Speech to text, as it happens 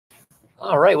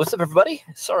All right, what's up, everybody?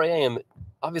 Sorry, I am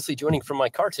obviously joining from my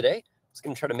car today. I was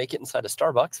going to try to make it inside a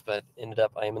Starbucks, but ended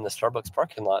up I am in the Starbucks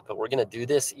parking lot. But we're going to do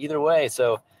this either way.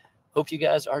 So hope you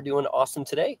guys are doing awesome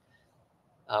today.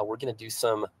 We're going to do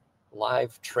some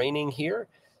live training here.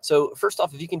 So first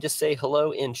off, if you can just say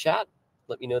hello in chat,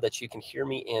 let me know that you can hear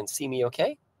me and see me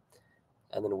okay.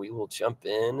 And then we will jump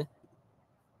in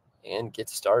and get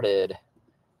started.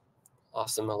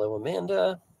 Awesome. Hello,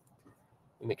 Amanda.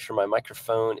 Make sure my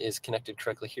microphone is connected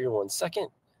correctly here. 1 second.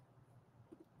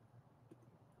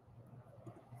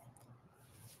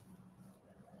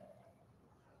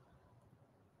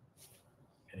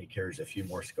 And he carries a few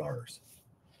more scars.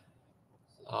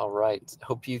 All right.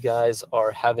 Hope you guys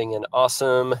are having an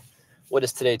awesome, what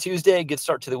is today? Tuesday. Good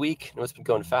start to the week. I know it's been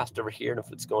going fast over here, and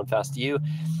if it's going fast to you.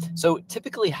 So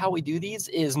typically how we do these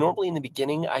is normally in the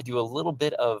beginning, I do a little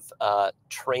bit of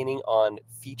training on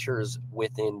features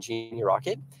within Genie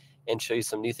Rocket and show you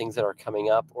some new things that are coming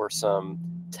up or some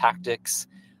tactics.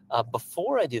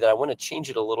 Before I do that, I want to change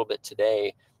it a little bit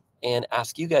today and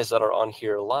ask you guys that are on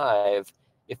here live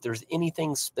if there's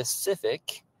anything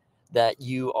specific that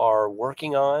you are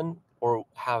working on or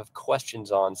have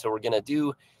questions on. So we're going to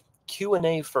do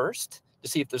Q&A first to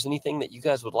see if there's anything that you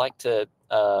guys would like to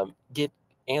get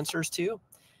answers to.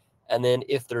 And then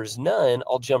if there's none,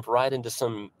 I'll jump right into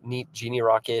some neat Genie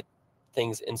Rocket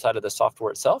things inside of the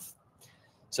software itself.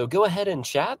 So go ahead and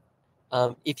chat.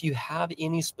 If you have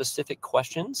any specific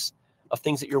questions of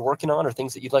things that you're working on or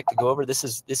things that you'd like to go over, this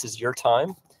is your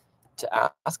time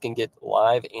to ask and get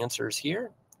live answers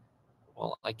here.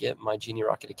 While I get my Genie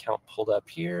Rocket account pulled up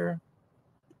here.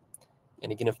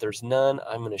 And again, if there's none,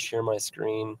 I'm going to share my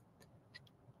screen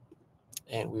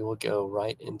and we will go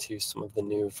right into some of the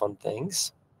new fun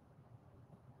things.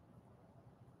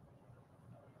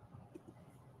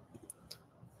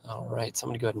 All right, so I'm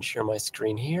going to go ahead and share my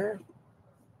screen here.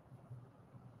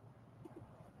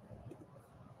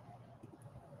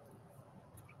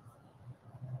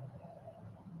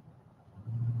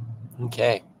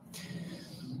 Okay.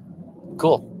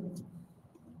 Cool.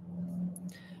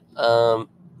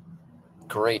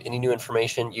 Great. Any new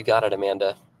information? You got it,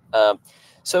 Amanda.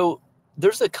 So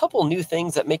there's a couple new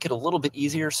things that make it a little bit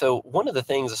easier. So one of the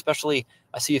things, especially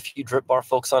I see a few drip bar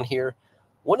folks on here.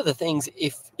 One of the things,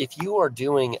 if you are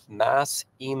doing mass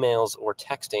emails or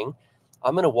texting,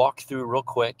 I'm going to walk through real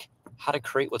quick how to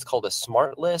create what's called a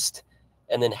smart list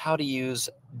and then how to use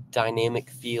dynamic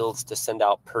fields to send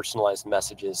out personalized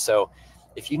messages. So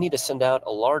if you need to send out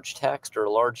a large text or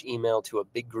a large email to a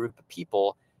big group of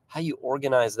people, how you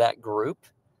organize that group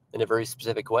in a very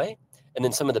specific way, and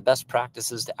then some of the best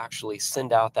practices to actually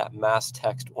send out that mass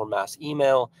text or mass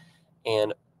email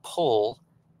and pull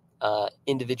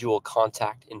individual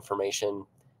contact information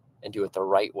and do it the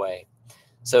right way.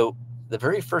 So the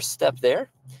very first step there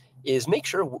is make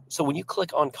sure, so when you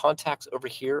click on contacts over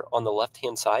here on the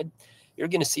left-hand side, you're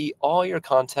going to see all your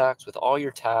contacts with all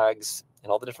your tags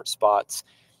and all the different spots.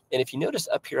 And if you notice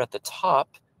up here at the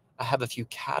top, I have a few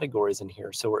categories in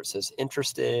here. So where it says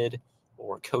interested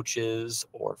or coaches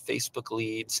or Facebook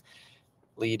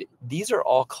lead, these are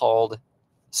all called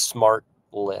smart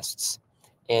lists.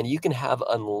 And you can have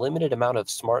unlimited amount of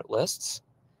smart lists.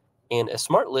 And a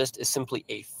smart list is simply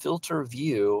a filter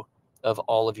view of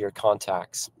all of your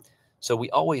contacts. So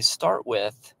we always start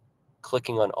with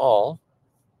clicking on all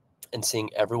and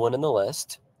seeing everyone in the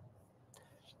list.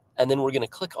 And then we're going to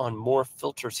click on more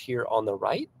filters here on the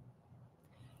right.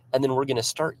 And then we're going to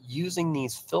start using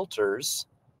these filters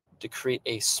to create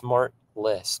a smart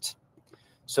list.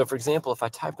 So for example, if I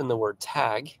type in the word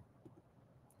tag,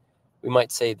 we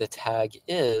might say the tag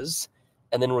is,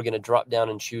 and then we're going to drop down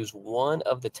and choose one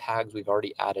of the tags we've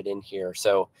already added in here.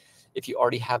 So if you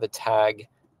already have a tag,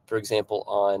 for example,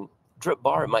 on Drip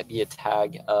Bar, it might be a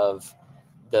tag of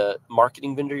the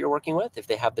marketing vendor you're working with, if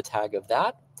they have the tag of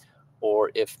that,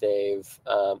 or if they've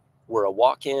were a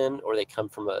walk-in or they came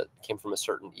from a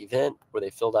certain event where they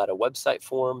filled out a website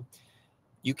form,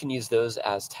 you can use those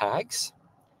as tags.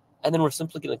 And then we're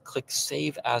simply going to click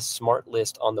Save as Smart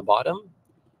List on the bottom.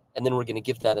 And then we're going to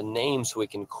give that a name so we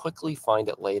can quickly find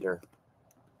it later.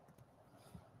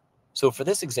 So for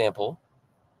this example,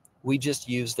 we just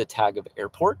use the tag of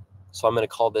airport. So I'm going to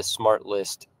call this Smart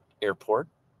List Airport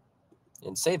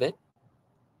and save it.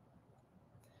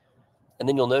 And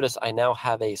then you'll notice I now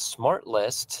have a smart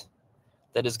list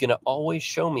that is going to always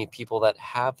show me people that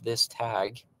have this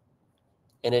tag.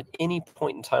 And at any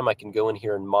point in time, I can go in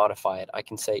here and modify it. I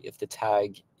can say if the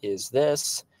tag is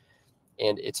this,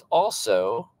 and it's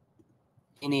also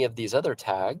any of these other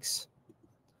tags,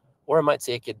 or I might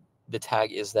say the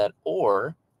tag is that,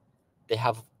 or they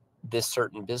have this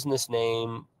certain business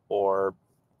name or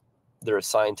they're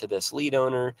assigned to this lead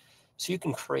owner. So you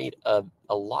can create a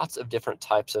lots of different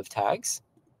types of tags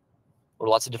or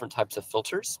lots of different types of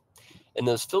filters. And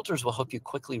those filters will help you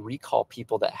quickly recall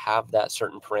people that have that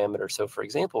certain parameter. So for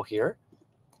example here,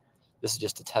 this is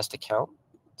just a test account.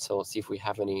 So let's see if we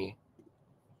have any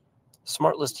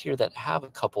smart list here that have a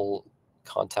couple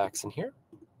contacts in here.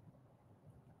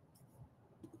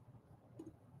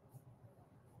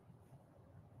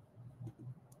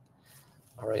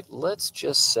 All right, let's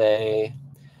just say,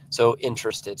 so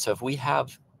interested. So if we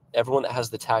have everyone that has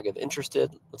the tag of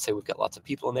interested, let's say we've got lots of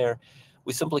people in there,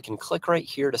 we simply can click right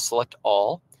here to select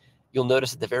all. You'll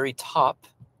notice at the very top,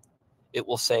 it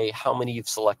will say how many you've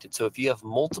selected. So if you have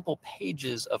multiple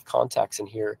pages of contacts in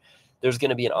here, there's going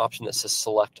to be an option that says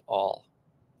select all.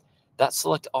 That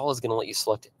select all is going to let you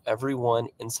select everyone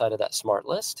inside of that smart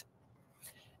list.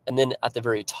 And then at the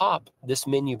very top, this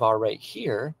menu bar right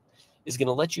here is going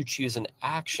to let you choose an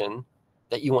action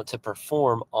that you want to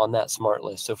perform on that smart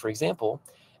list. So for example,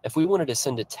 if we wanted to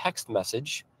send a text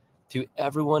message to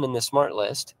everyone in the smart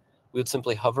list, we would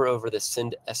simply hover over the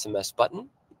send SMS button,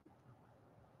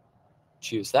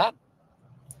 choose that.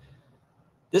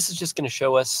 This is just going to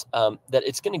show us that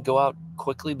it's going to go out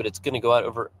quickly, but it's going to go out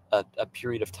over a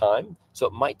period of time. So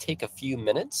it might take a few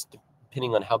minutes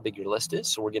depending on how big your list is.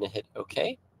 So we're going to hit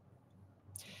OK.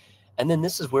 And then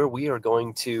this is where we are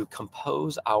going to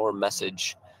compose our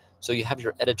message. So you have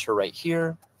your editor right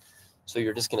here. So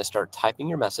you're just going to start typing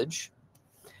your message.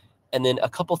 And then a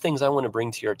couple things I want to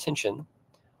bring to your attention.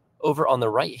 Over on the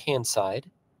right-hand side,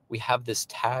 we have this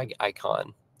tag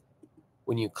icon.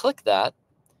 When you click that,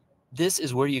 this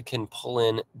is where you can pull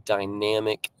in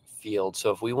dynamic fields.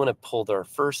 So if we want to pull their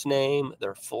first name,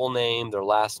 their full name, their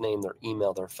last name, their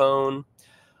email, their phone,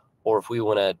 or if we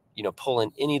want to, pull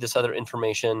in any of this other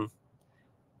information,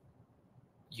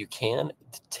 you can.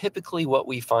 Typically, what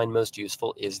we find most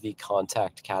useful is the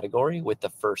contact category with the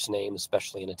first name,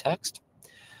 especially in a text.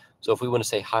 So if we want to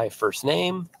say, hi, first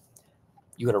name,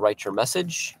 you want to write your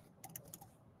message.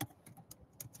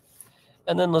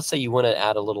 And then let's say you want to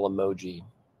add a little emoji.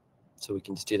 So we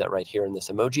can just do that right here in this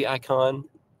emoji icon.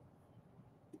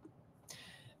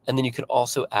 And then you can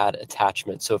also add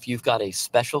attachments. So if you've got a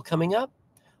special coming up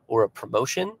or a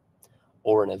promotion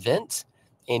or an event,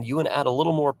 and you want to add a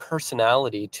little more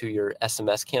personality to your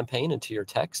SMS campaign and to your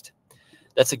text,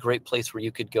 that's a great place where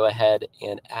you could go ahead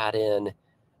and add in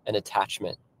an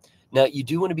attachment. Now, you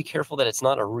do want to be careful that it's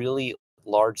not a really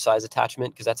large size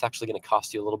attachment because that's actually going to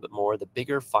cost you a little bit more. The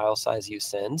bigger file size you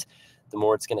send, the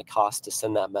more it's going to cost to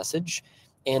send that message.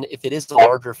 And if it is a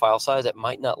larger file size, it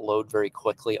might not load very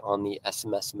quickly on the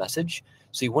SMS message.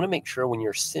 So you want to make sure when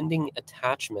you're sending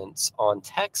attachments on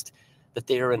text that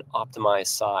they are an optimized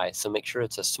size. So make sure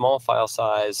it's a small file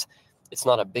size. It's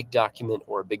not a big document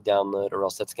or a big download, or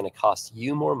else that's going to cost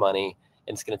you more money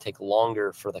and it's going to take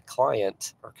longer for the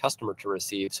client or customer to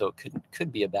receive. So it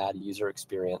could be a bad user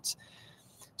experience.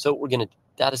 So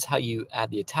that is how you add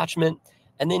the attachment.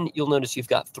 And then you'll notice you've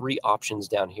got three options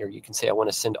down here. You can say, I want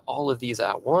to send all of these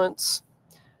at once.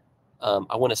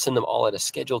 I want to send them all at a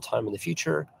scheduled time in the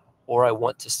future, or I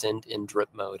want to send in drip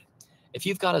mode. If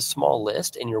you've got a small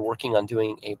list and you're working on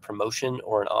doing a promotion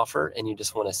or an offer and you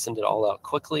just want to send it all out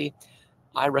quickly,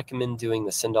 I recommend doing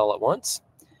the send all at once.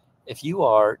 If you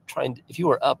are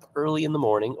up early in the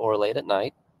morning or late at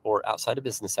night or outside of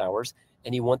business hours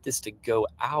and you want this to go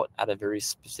out at a very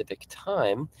specific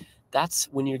time, that's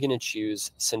when you're going to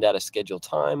choose send out a scheduled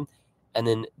time, and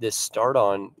then this start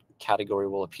on category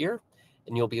will appear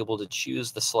and you'll be able to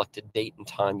choose the selected date and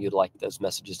time you'd like those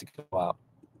messages to go out.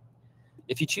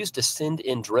 If you choose to send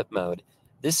in drip mode,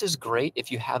 this is great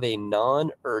if you have a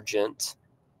non-urgent,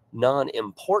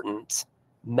 non-important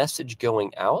message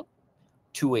going out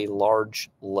to a large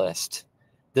list.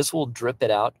 This will drip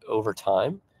it out over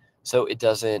time, so it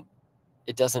doesn't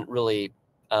really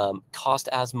cost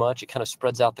as much. It kind of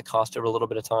spreads out the cost over a little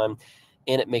bit of time,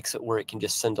 and it makes it where it can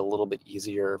just send a little bit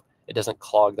easier. It doesn't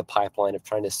clog the pipeline of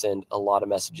trying to send a lot of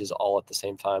messages all at the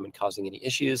same time and causing any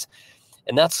issues.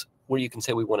 And that's where you can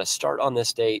say, we want to start on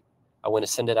this date. I want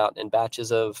to send it out in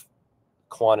batches of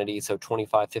quantity, so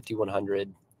 25, 50,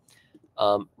 100.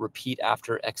 Repeat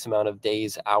after X amount of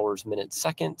days, hours, minutes,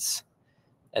 seconds,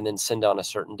 and then send on a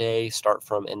certain day, start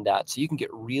from, end at. So you can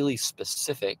get really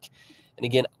specific. And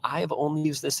again, I've only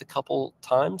used this a couple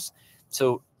times.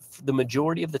 So for the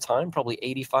majority of the time, probably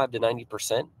 85 to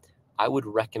 90%, I would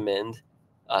recommend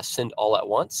send all at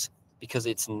once, because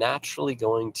it's naturally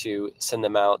going to send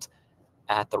them out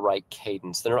at the right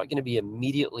cadence. They're not going to be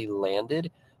immediately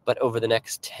landed, but over the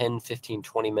next 10, 15,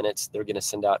 20 minutes, they're going to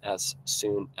send out as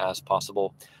soon as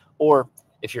possible. Or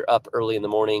If you're up early in the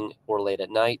morning or late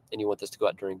at night and you want this to go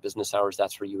out during business hours,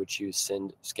 that's where you would choose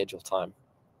send schedule time.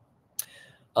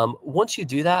 Once you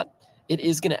do that, it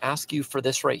is going to ask you for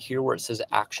this right here where it says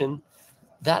action.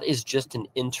 That is just an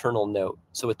internal note.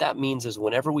 So what that means is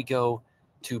whenever we go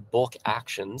to bulk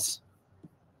actions,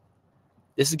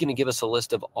 this is going to give us a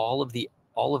list of all of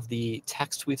the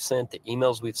texts we've sent, the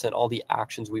emails we've sent, all the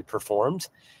actions we've performed.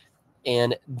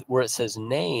 And where it says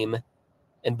name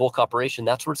and bulk operation,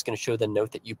 that's where it's going to show the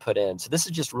note that you put in. So this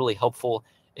is just really helpful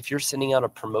if you're sending out a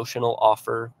promotional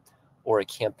offer or a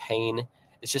campaign.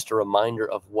 It's just a reminder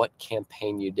of what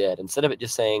campaign you did. Instead of it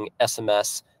just saying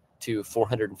SMS to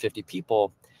 450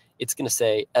 people, it's going to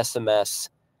say SMS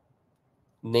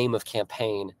name of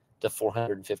campaign to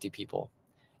 450 people.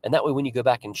 And that way, when you go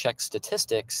back and check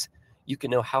statistics, you can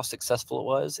know how successful it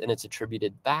was, and it's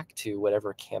attributed back to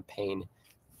whatever campaign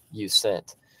you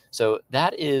sent. So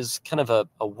that is kind of a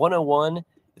 101.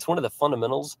 It's one of the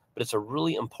fundamentals, but it's a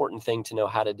really important thing to know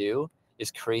how to do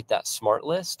is create that smart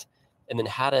list, and then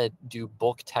how to do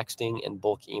bulk texting and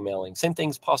bulk emailing. Same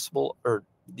thing's possible, or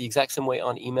the exact same way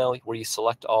on email, where you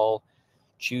select all,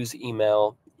 choose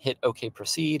email, hit OK,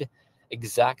 proceed.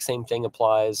 Exact same thing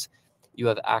applies. You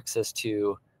have access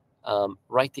to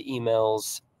write the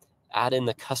emails, add in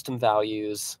the custom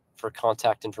values for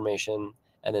contact information,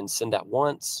 and then send at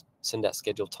once, send at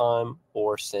scheduled time,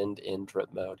 or send in drip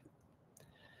mode.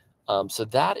 So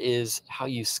that is how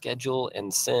you schedule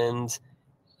and send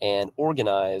and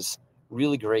organize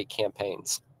really great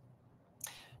campaigns.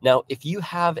 Now, if you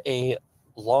have a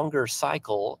longer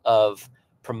cycle of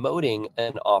promoting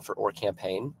an offer or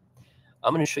campaign,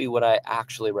 I'm going to show you what I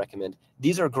actually recommend.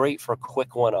 These are great for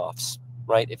quick one-offs,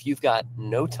 right? If you've got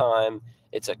no time,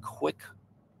 it's a quick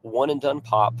one and done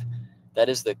pop. That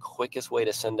is the quickest way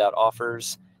to send out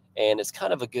offers. And it's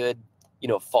kind of a good,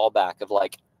 fallback of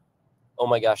like, oh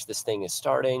my gosh, this thing is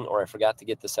starting, or I forgot to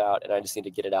get this out and I just need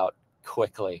to get it out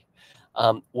quickly.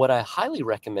 What I highly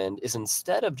recommend is,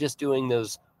 instead of just doing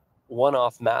those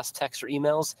one-off mass text or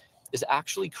emails, is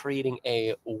actually creating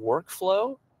a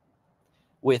workflow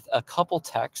with a couple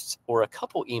texts or a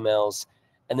couple emails,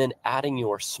 and then adding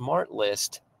your smart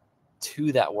list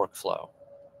to that workflow.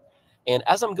 And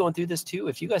as I'm going through this too,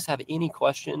 if you guys have any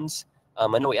questions, I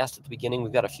know we asked at the beginning,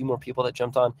 we've got a few more people that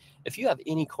jumped on. If you have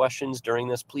any questions during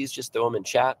this, please just throw them in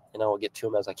chat and I will get to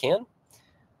them as I can.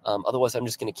 Otherwise, I'm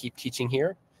just going to keep teaching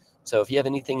here. So if you have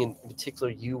anything in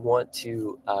particular you want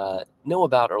to know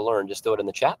about or learn, just throw it in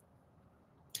the chat.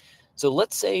 So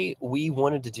let's say we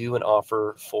wanted to do an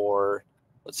offer for,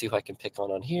 let's see if I can pick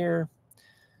on here.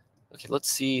 Okay, let's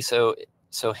see. So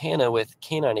Hannah with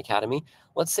Canine Academy,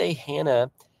 let's say Hannah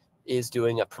is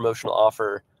doing a promotional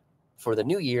offer for the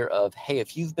new year of, hey,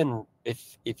 if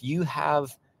you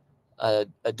have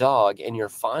a dog and you're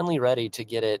finally ready to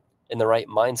get it in the right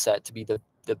mindset to be the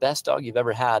best dog you've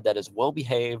ever had, that is well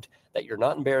behaved, that you're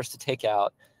not embarrassed to take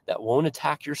out, that won't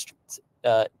attack your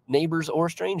neighbors or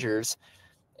strangers,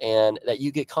 and that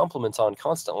you get compliments on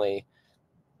constantly,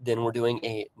 then we're doing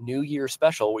a New Year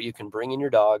special where you can bring in your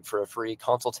dog for a free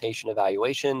consultation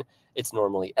evaluation. It's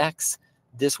normally X.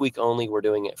 This week only, we're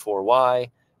doing it for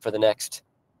Y for the next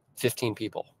 15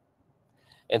 people.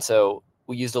 And so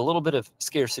we used a little bit of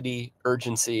scarcity,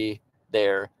 urgency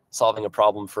there, solving a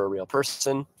problem for a real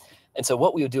person. And so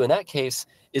what we would do in that case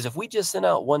is, if we just sent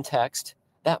out one text,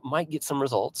 that might get some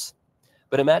results.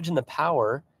 But imagine the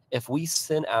power if we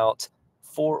sent out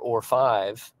 4 or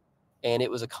 5, and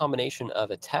it was a combination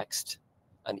of a text,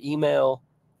 an email,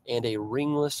 and a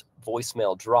ringless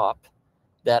voicemail drop,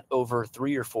 that over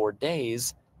 3 or 4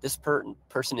 days, this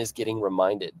person is getting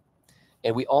reminded.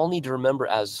 And we all need to remember,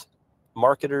 as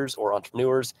marketers or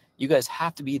entrepreneurs, you guys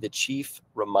have to be the chief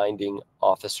reminding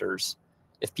officers.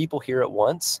 If people hear it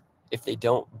once, if they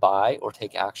don't buy or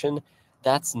take action,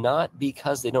 that's not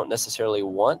because they don't necessarily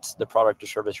want the product or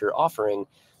service you're offering,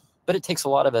 but it takes a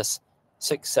lot of us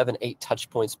 6, 7, 8 touch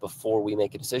points before we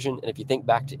make a decision. And if you think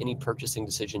back to any purchasing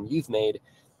decision you've made,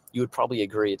 you would probably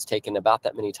agree it's taken about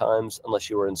that many times, unless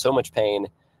you were in so much pain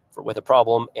with a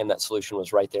problem and that solution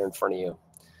was right there in front of you.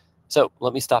 So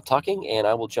let me stop talking and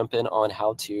I will jump in on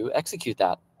how to execute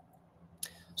that.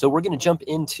 So we're going to jump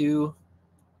into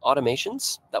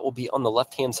automations. That will be on the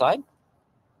left-hand side.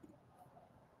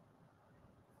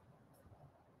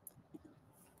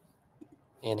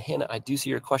 And Hannah, I do see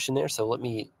your question there, so let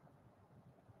me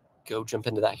go jump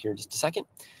into that here in just a second.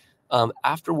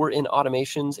 After we're in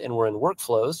automations and we're in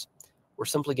workflows, we're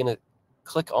simply going to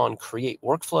click on Create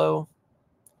Workflow.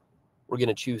 We're going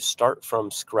to choose Start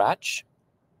from Scratch.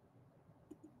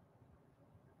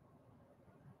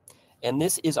 And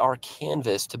this is our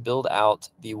canvas to build out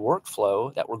the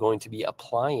workflow that we're going to be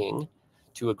applying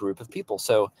to a group of people.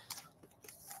 So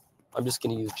I'm just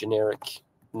going to use generic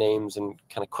names and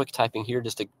kind of quick typing here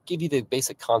just to give you the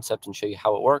basic concept and show you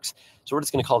how it works. So we're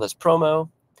just going to call this promo.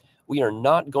 We are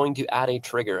not going to add a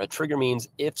trigger. A trigger means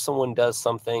if someone does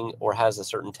something or has a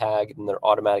certain tag, then they're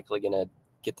automatically going to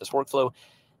get this workflow.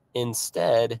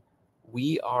 Instead,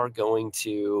 we are going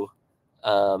to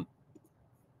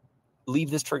leave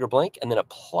this trigger blank and then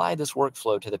apply this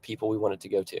workflow to the people we want it to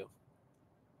go to.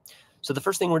 So the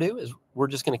first thing we'll do is we're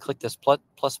just going to click this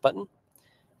plus button,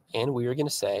 and we are going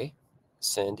to say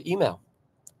send email.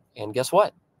 And guess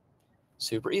what?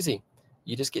 Super easy.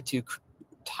 You just get to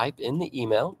type in the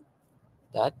email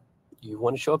that you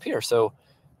want to show up here. So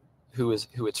who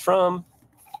it's from,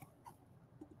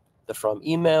 the from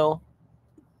email,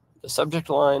 the subject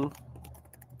line,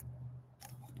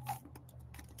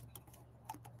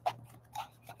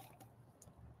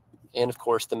 and of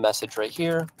course the message right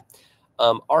here.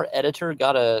 Our editor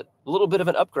got a little bit of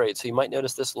an upgrade, so you might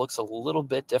notice this looks a little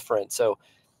bit different. So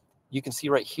you can see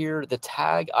right here, the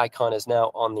tag icon is now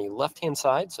on the left-hand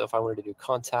side. So if I wanted to do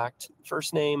contact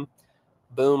first name,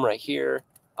 boom, right here,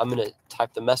 I'm going to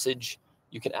type the message.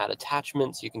 You can add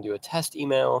attachments. You can do a test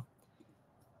email.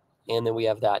 And then we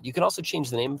have that. You can also change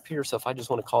the name up here. So if I just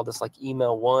want to call this like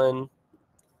email 1,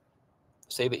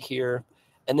 save it here.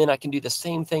 And then I can do the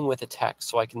same thing with a text.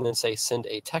 So I can then say send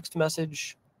a text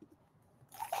message.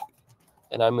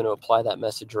 And I'm going to apply that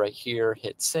message right here,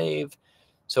 hit save.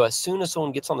 So as soon as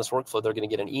someone gets on this workflow, they're going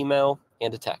to get an email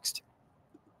and a text.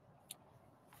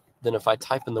 Then if I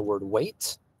type in the word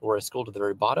wait, or I scroll to the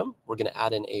very bottom, we're going to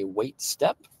add in a wait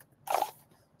step.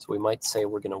 So we might say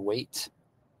we're going to wait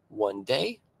 1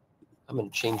 day. I'm going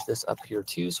to change this up here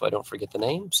too so I don't forget the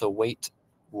name. So wait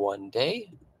 1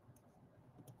 day.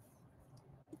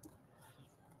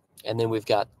 And then we've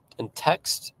got an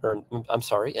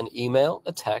email,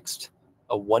 a text,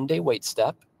 a 1 day wait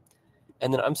step.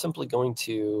 And then I'm simply going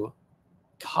to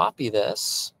copy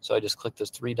this. So I just click those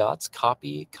 3 dots,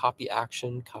 copy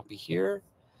action, copy here.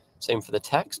 Same for the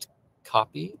text,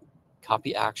 copy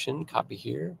action, copy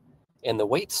here. And the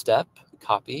wait step,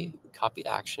 copy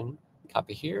action,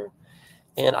 copy here.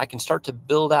 And I can start to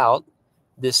build out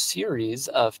this series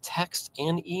of text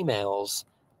and emails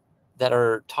that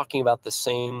are talking about the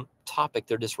same topic.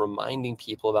 They're just reminding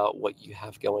people about what you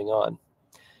have going on.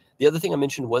 The other thing I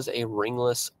mentioned was a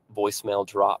ringless voicemail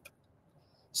drop.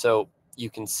 So you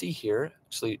can see here,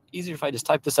 actually easier if I just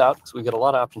type this out because we've got a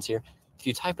lot of options here. If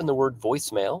you type in the word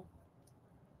voicemail,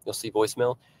 you'll see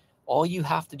voicemail. All you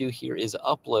have to do here is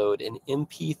upload an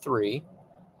MP3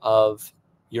 of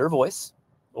your voice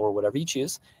or whatever you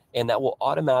choose, and that will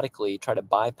automatically try to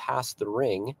bypass the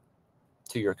ring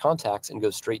to your contacts and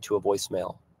go straight to a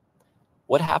voicemail.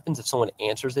 What happens if someone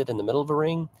answers it in the middle of a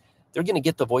ring? They're going to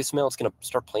get the voicemail. It's going to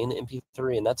start playing the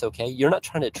MP3, and that's okay. You're not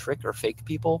trying to trick or fake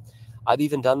people. I've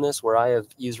even done this where I have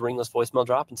used ringless voicemail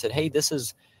drop and said, hey, this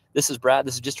is Brad.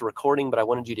 This is just a recording, but I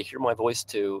wanted you to hear my voice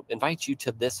to invite you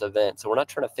to this event. So we're not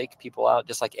trying to fake people out,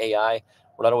 just like AI.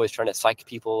 We're not always trying to psych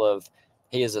people of,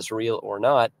 hey, is this real or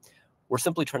not? We're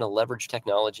simply trying to leverage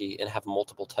technology and have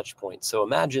multiple touch points. So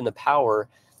imagine the power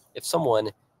if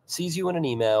someone sees you in an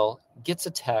email, gets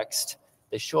a text,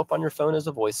 they show up on your phone as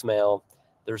a voicemail.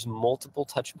 There's multiple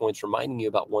touch points reminding you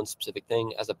about one specific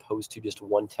thing as opposed to just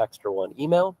one text or one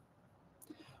email.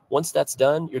 Once that's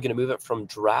done, you're going to move it from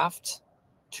draft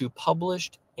to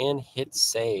published and hit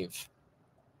save.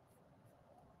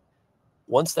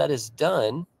 Once that is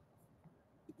done,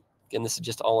 again, this is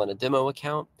just all on a demo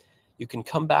account, you can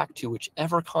come back to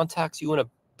whichever contacts you want to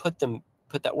put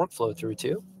that workflow through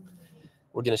to.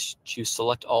 We're going to choose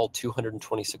select all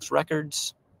 226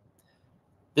 records.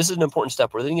 This is an important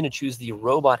step. We're then going to choose the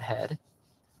robot head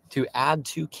to add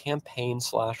to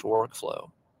campaign/workflow.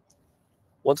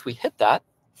 Once we hit that,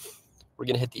 we're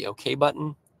going to hit the OK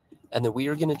button, and then we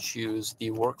are going to choose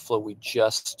the workflow we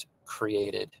just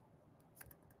created.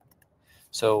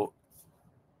 So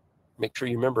make sure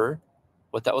you remember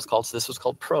what that was called. So this was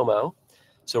called promo.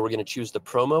 So we're going to choose the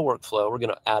promo workflow. We're going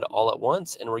to add all at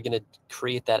once, and we're going to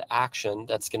create that action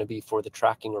that's going to be for the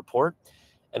tracking report.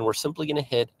 And we're simply going to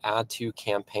hit add to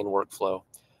campaign workflow.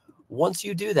 Once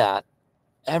you do that,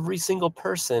 every single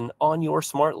person on your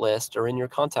smart list or in your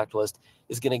contact list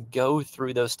is going to go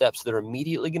through those steps. They're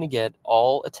immediately going to get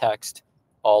all a text,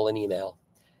 all an email.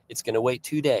 It's going to wait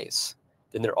 2 days.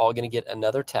 Then they're all going to get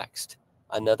another text,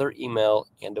 another email,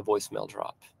 and a voicemail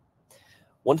drop.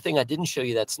 One thing I didn't show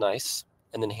you that's nice,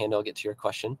 and then Hannah, I'll get to your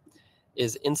question,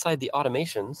 is inside the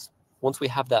automations, once we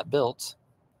have that built,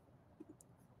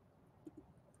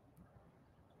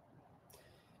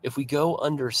 if we go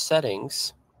under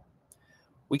settings,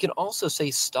 we can also say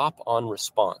stop on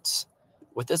response.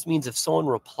 What this means, if someone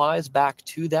replies back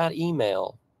to that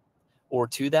email or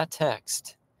to that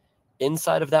text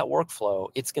inside of that workflow,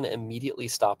 it's going to immediately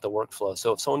stop the workflow.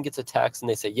 So if someone gets a text and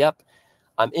they say, yep,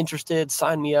 I'm interested,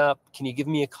 sign me up, can you give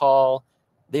me a call?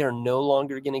 They are no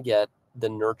longer going to get the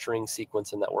nurturing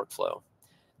sequence in that workflow.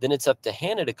 Then it's up to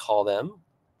Hannah to call them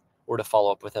or to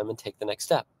follow up with them and take the next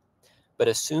step. But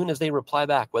as soon as they reply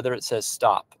back, whether it says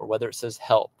stop or whether it says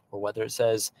help or whether it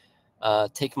says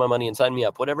take my money and sign me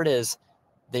up, whatever it is,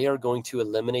 they are going to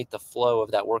eliminate the flow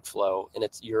of that workflow. And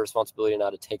it's your responsibility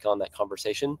now to take on that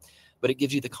conversation. But it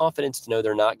gives you the confidence to know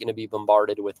they're not going to be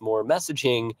bombarded with more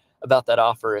messaging about that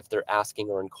offer if they're asking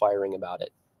or inquiring about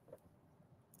it.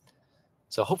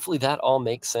 So hopefully that all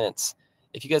makes sense.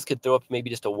 If you guys could throw up maybe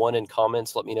just a 1 in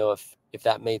comments, let me know if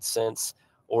that made sense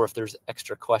or if there's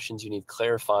extra questions you need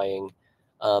clarifying.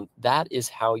 That is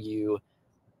how you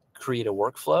create a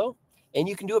workflow. And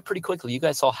you can do it pretty quickly. You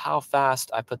guys saw how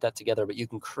fast I put that together, but you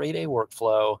can create a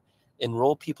workflow,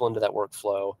 enroll people into that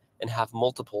workflow, and have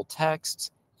multiple texts,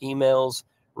 emails,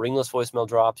 ringless voicemail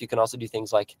drops. You can also do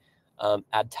things like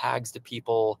add tags to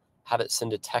people, have it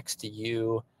send a text to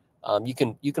you. You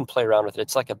can play around with it.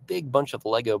 It's like a big bunch of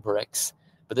Lego bricks,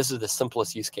 but this is the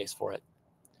simplest use case for it.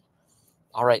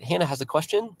 All right, Hannah has a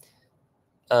question.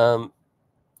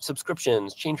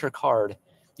 Subscriptions, change her card.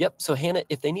 Yep. So Hannah,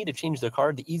 if they need to change their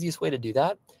card, the easiest way to do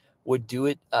that would do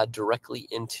it directly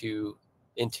into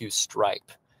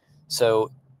Stripe.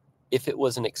 So if it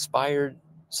was an expired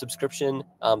subscription,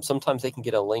 sometimes they can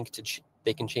get a link to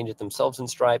they can change it themselves in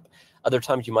Stripe. Other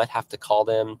times you might have to call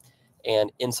them.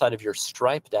 And inside of your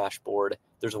Stripe dashboard,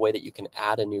 there's a way that you can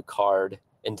add a new card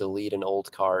and delete an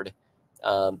old card.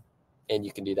 And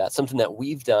you can do that. Something that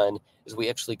we've done is we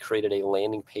actually created a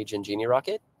landing page in Genie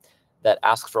Rocket that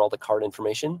asks for all the card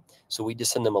information. So we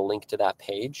just send them a link to that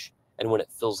page. And when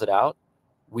it fills it out,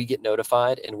 we get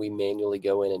notified and we manually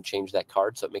go in and change that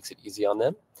card. So it makes it easy on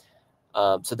them.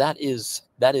 So that is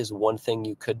one thing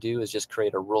you could do, is just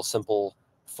create a real simple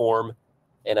form.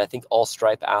 And I think all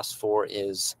Stripe asks for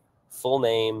is full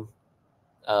name,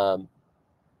 the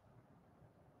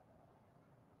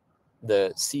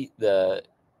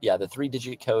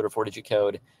 3-digit code or 4-digit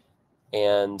code,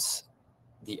 and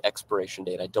the expiration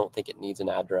date. I don't think it needs an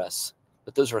address,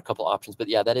 but those are a couple options. But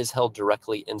yeah, that is held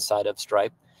directly inside of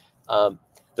Stripe.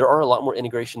 There are a lot more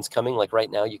integrations coming. Like right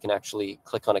now, you can actually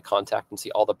click on a contact and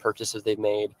see all the purchases they've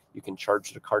made. You can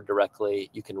charge their card directly.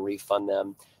 You can refund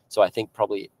them. So I think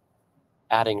probably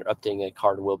adding or updating a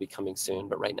card will be coming soon,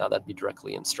 but right now that'd be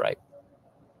directly in Stripe.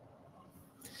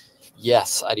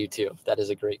 Yes, I do too. That is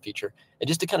a great feature. And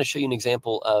just to kind of show you an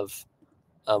example of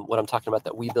what I'm talking about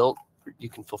that we built, you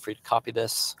can feel free to copy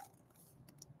this.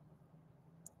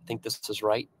 I think this is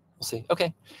right. We'll see.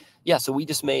 Okay. Yeah, so we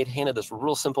just made Hannah this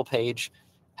real simple page.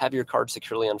 Have your card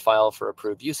securely on file for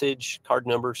approved usage, card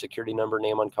number, security number,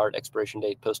 name on card, expiration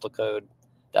date, postal code.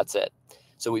 That's it.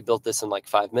 So we built this in like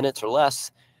 5 minutes or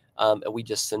less. And we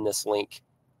just send this link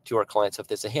to our clients. So if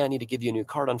they say, hey, I need to give you a new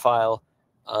card on file,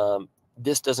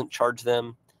 this doesn't charge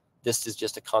them. This is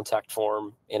just a contact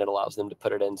form, and it allows them to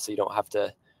put it in so you don't have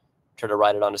to try to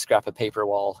write it on a scrap of paper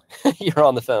while you're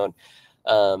on the phone.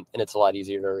 And it's a lot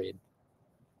easier to read.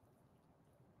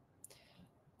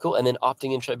 Cool. And then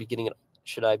opting in,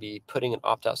 should I be putting an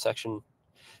opt-out section?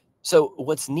 So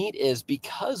what's neat is,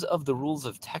 because of the rules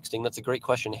of texting, that's a great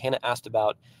question. Hannah asked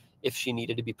about if she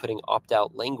needed to be putting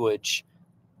opt-out language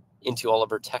into all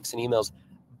of her texts and emails.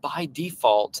 By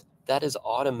default, that is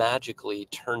automatically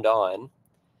turned on.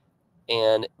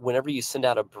 And whenever you send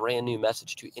out a brand new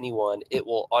message to anyone, it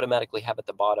will automatically have at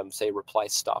the bottom say reply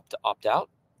stop to opt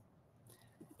out.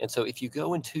 And so if you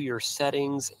go into your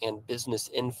settings and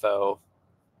business info,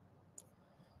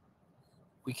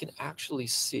 we can actually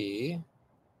see,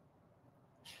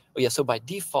 oh yeah, so by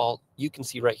default, you can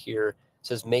see right here, it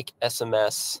says make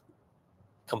SMS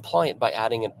compliant by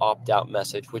adding an opt-out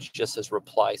message, which just says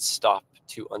reply stop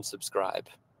to unsubscribe.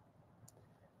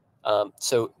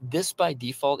 So this by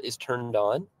default is turned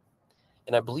on,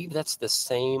 and I believe that's the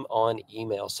same on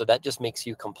email. So that just makes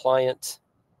you compliant.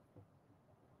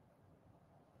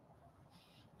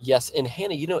 Yes, and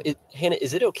Hannah, Hannah,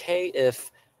 is it okay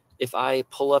if I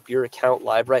pull up your account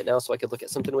live right now so I could look at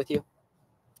something with you?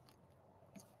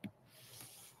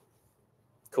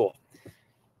 Cool.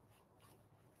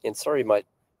 And sorry, my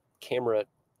camera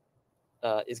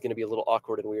is going to be a little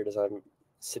awkward and weird as I'm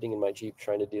sitting in my Jeep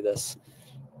trying to do this.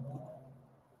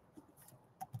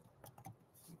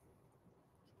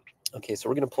 Okay, so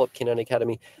we're going to pull up Canine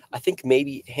Academy. I think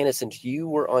maybe, Hannah, since you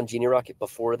were on Genie Rocket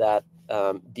before that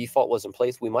default was in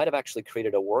place, we might have actually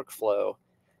created a workflow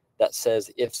that says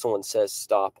if someone says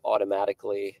stop,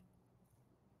 automatically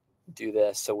do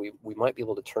this. So we might be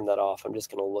able to turn that off. I'm just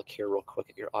going to look here real quick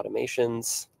at your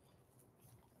automations.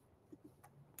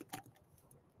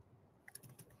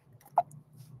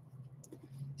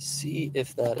 See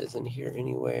if that is in here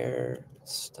anywhere.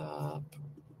 Stop.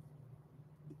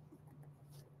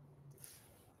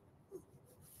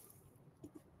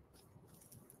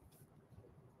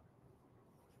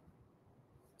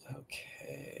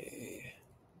 Okay.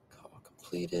 Call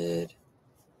completed.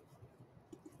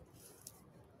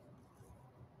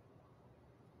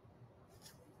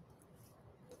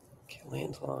 Okay,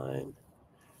 landline.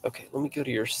 Okay, let me go to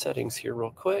your settings here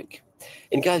real quick.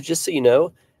 And guys, just so you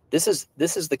know, this is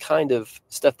the kind of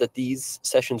stuff that these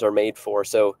sessions are made for.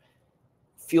 So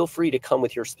feel free to come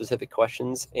with your specific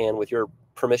questions, and with your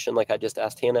permission, like I just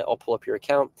asked Hannah, I'll pull up your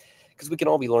account, because we can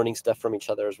all be learning stuff from each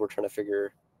other as you're trying to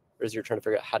figure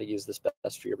out how to use this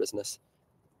best for your business.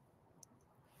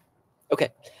 Okay,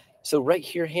 so right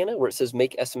here, Hannah, where it says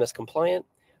make SMS compliant,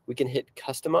 we can hit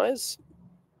customize.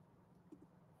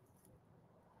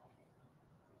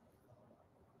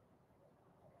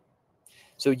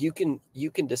 So you can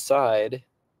decide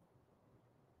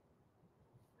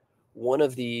one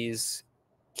of these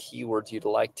keywords you'd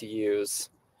like to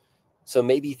use. So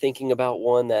maybe thinking about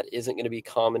one that isn't going to be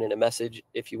common in a message,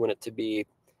 if you want it to be,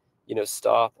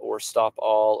 stop or stop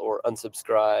all or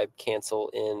unsubscribe, cancel,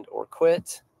 end, or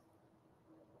quit.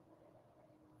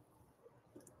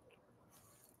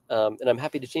 And I'm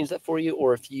happy to change that for you.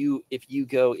 Or if you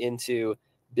go into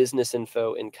business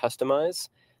info and customize,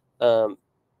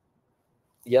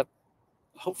 yep,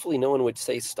 hopefully no one would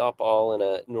say stop all in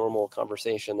a normal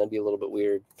conversation. That'd be a little bit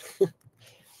weird.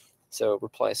 So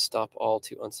reply stop all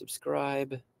to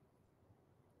unsubscribe.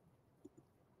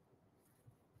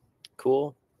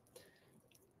 Cool.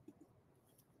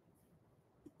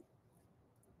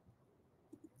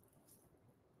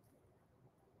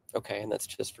 Okay, and that's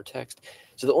just for text.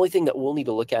 So the only thing that we'll need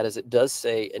to look at is it does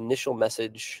say initial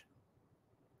message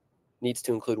needs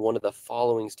to include one of the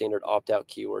following standard opt-out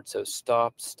keywords. So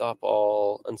stop, stop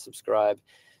all, unsubscribe.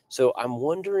 So I'm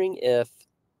wondering if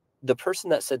the person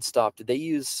that said stop, did they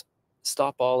use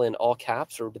stop all in all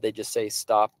caps, or did they just say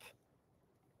stop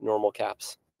normal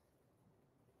caps?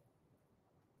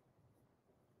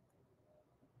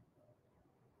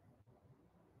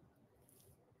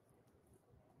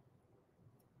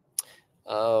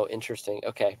 Oh, interesting.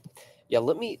 Okay. Yeah,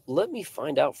 let me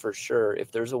find out for sure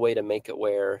if there's a way to make it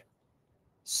where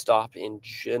stop in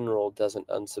general doesn't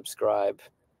unsubscribe.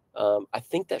 I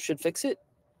think that should fix it,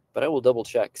 but I will double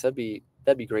check, 'cause that'd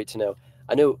be great to know.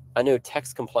 I know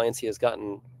text compliancy has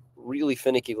gotten really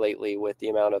finicky lately with the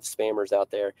amount of spammers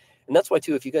out there. And that's why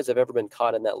too, if you guys have ever been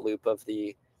caught in that loop of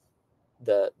the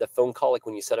phone call, like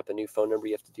when you set up a new phone number,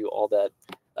 you have to do all that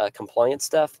compliance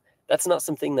stuff. That's not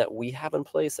something that we have in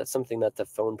place. That's something that the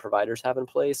phone providers have in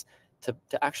place to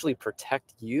actually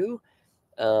protect you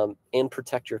and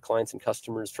protect your clients and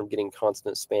customers from getting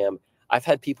constant spam. I've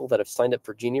had people that have signed up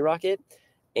for Genie Rocket,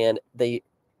 and they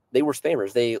were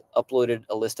spammers. They uploaded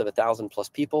a list of 1,000 plus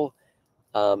people.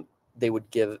 They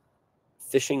would give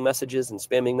phishing messages and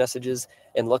spamming messages,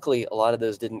 and luckily a lot of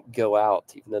those didn't go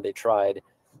out, even though they tried,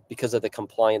 because of the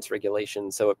compliance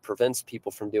regulation. So it prevents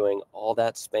people from doing all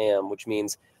that spam, which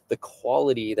means the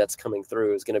quality that's coming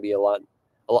through is going to be a lot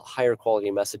higher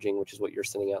quality messaging, which is what you're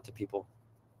sending out to people.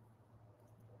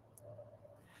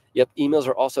 Yep, emails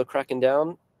are also cracking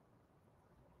down.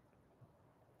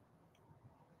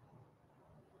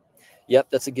 Yep,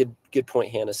 that's a good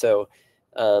point, Hannah. So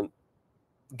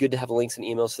good to have links and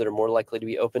emails so that are more likely to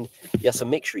be opened. Yeah, so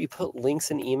make sure you put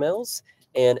links in emails,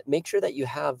 and make sure that you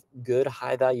have good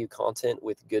high value content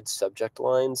with good subject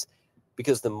lines,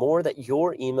 because the more that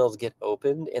your emails get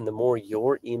opened and the more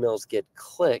your emails get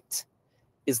clicked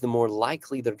is the more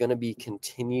likely they're going to be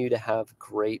continue to have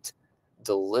great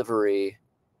delivery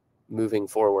moving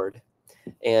forward.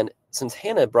 And since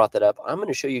Hannah brought that up, I'm going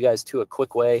to show you guys too a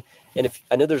quick way. And if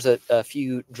I know there's a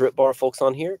few Drip Bar folks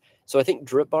on here, so I think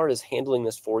Drip Bar is handling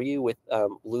this for you with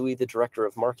Louis, the director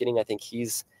of marketing. I think he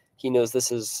knows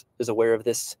this is aware of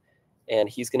this, and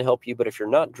he's going to help you. But if you're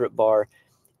not Drip Bar,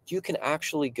 you can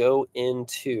actually go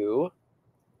into,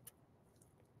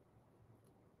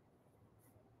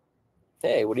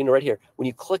 hey, what do you know right here? When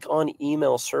you click on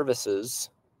email services,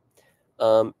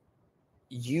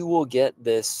 you will get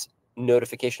this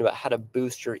notification about how to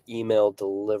boost your email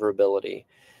deliverability.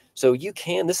 So you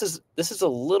can, this is a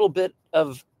little bit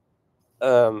of,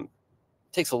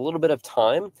 takes a little bit of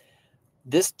time.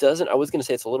 This doesn't, I was going to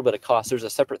say it's a little bit of cost. There's a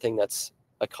separate thing that's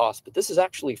a cost, but this is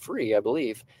actually free, I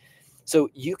believe. So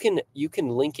you can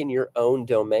link in your own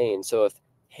domain. So if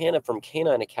Hannah from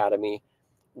Canine Academy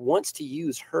wants to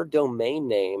use her domain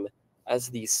name as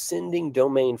the sending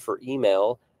domain for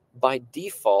email, by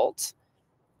default,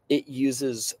 it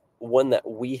uses one that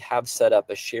we have set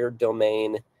up, a shared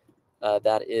domain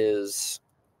that is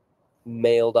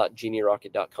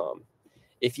mail.genierocket.com.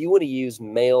 If you want to use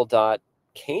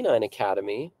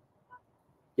mail.canineacademy,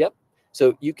 yep.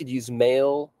 So you could use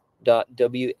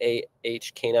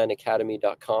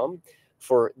mail.wahcanineacademy.com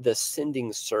for the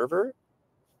sending server.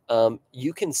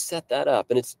 You can set that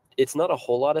up, and it's not a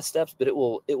whole lot of steps, but it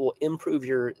will improve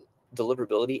your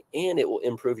deliverability, and it will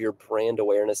improve your brand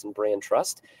awareness and brand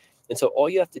trust. And so all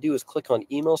you have to do is click on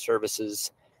email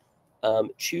services,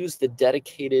 choose the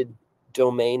dedicated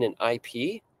domain and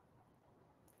IP,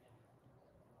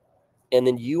 and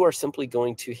then you are simply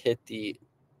going to hit the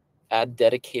add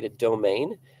dedicated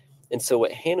domain. And so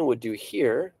what Hannah would do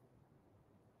here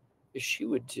is she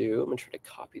would do, I'm going to try to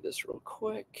copy this real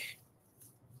quick.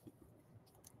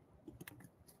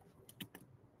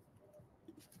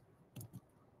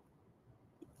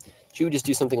 She would just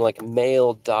do something like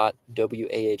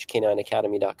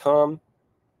mail.wahcanineacademy.com.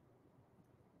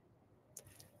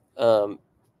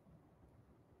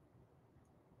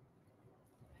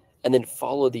 And then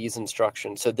follow these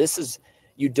instructions. So this is,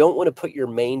 you don't want to put your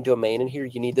main domain in here.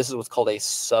 You need, this is what's called a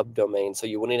subdomain. So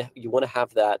you want to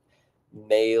have that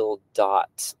mail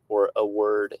dot or a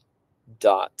word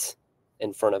dot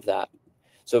in front of that.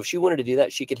 So if she wanted to do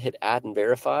that, she could hit add and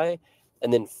verify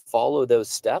and then follow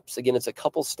those steps. Again, it's a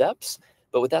couple steps,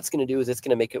 but what that's going to do is it's going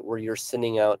to make it where you're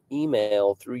sending out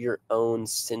email through your own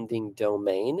sending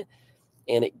domain,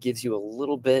 and it gives you a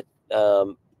little bit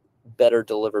better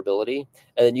deliverability.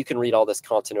 And then you can read all this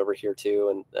content over here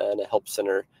too, and a help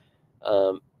center.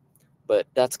 But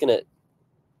that's gonna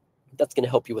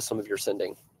help you with some of your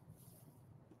sending.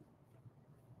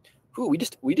 Ooh, we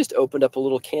just opened up a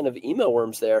little can of email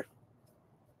worms there.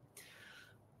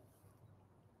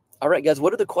 All right, guys,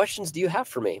 what other questions do you have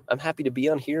for me? I'm happy to be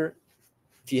on here.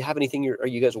 If you have anything, are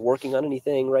you guys working on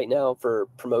anything right now for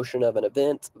promotion of an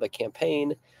event, of a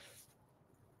campaign?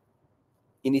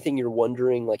 Anything you're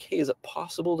wondering, like, hey, is it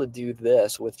possible to do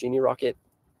this with Genie Rocket?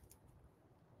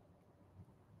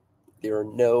 There are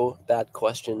no bad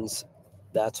questions.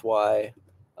 That's why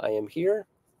I am here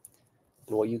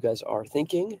and what you guys are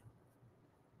thinking.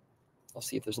 I'll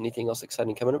see if there's anything else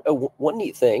exciting coming up. Oh, one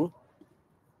neat thing,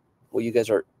 what you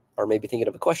guys are maybe thinking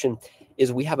of a question,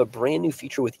 is we have a brand new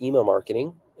feature with email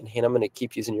marketing. And Hannah, I'm going to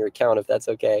keep using your account if that's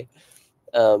okay.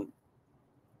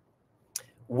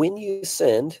 When you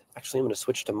send, actually, I'm going to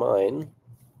switch to mine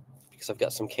because I've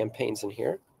got some campaigns in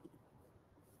here.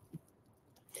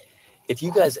 If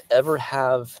you guys ever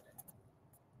have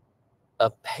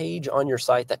a page on your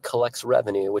site that collects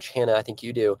revenue, which Hannah, I think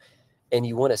you do, and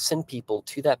you want to send people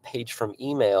to that page from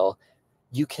email,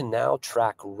 you can now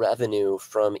track revenue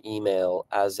from email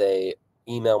as a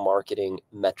email marketing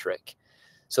metric.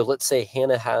 So let's say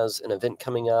Hannah has an event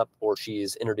coming up, or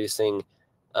she's introducing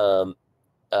a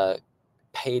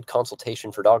paid consultation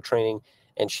for dog training,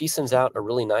 and she sends out a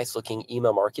really nice looking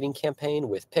email marketing campaign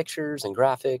with pictures and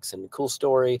graphics and a cool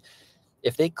story.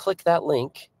 If they click that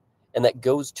link and that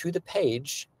goes to the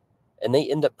page and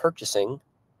they end up purchasing,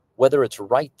 whether it's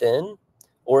right then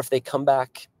or if they come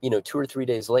back, 2 or 3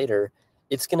 days later,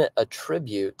 it's going to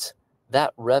attribute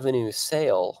that revenue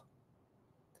sale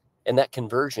and that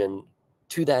conversion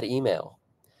to that email.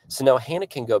 So now Hannah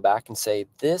can go back and say,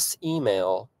 this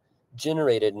email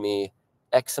generated me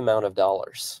X amount of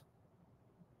dollars,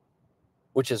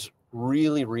 which is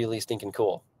really, really stinking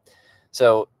cool.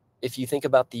 So if you think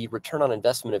about the return on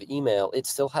investment of email, it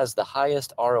still has the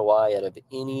highest ROI out of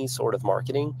any sort of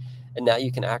marketing. And now you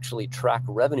can actually track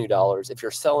revenue dollars. If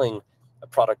you're selling a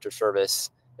product or service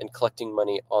and collecting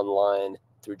money online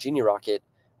through Genie Rocket,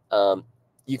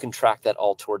 you can track that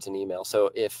all towards an email. So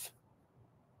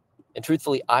and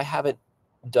truthfully, I haven't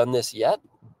done this yet.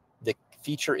 The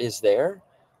feature is there,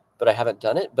 but I haven't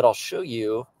done it. But I'll show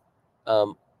you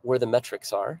where the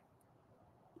metrics are.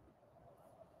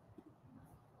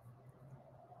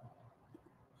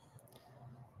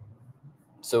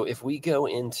 So if we go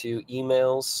into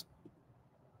emails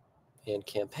and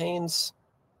campaigns,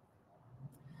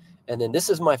 and then this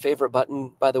is my favorite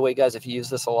button, by the way, guys, if you use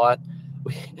this a lot,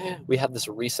 we have this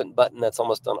recent button that's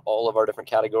almost on all of our different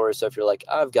categories. So if you're like,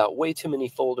 I've got way too many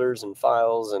folders and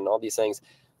files and all these things,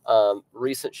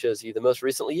 recent shows you the most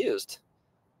recently used,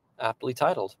 aptly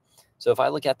titled. So if I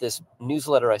look at this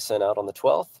newsletter I sent out on the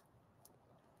 12th,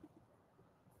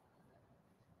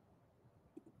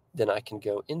 then I can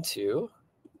go into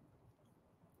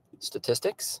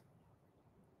statistics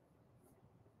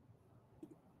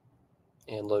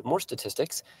and load more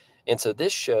statistics. And so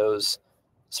this shows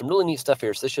some really neat stuff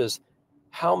here. So this shows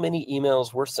how many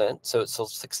emails were sent. So it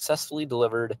successfully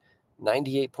delivered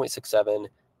 98.67,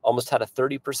 almost had a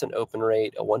 30% open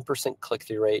rate, a 1%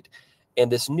 click-through rate.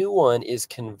 And this new one is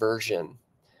conversion.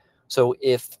 So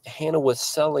if Hannah was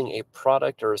selling a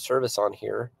product or a service on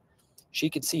here, she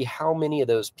could see how many of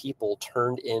those people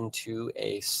turned into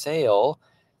a sale.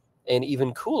 And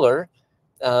even cooler,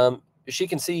 she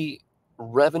can see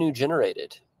revenue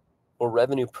generated or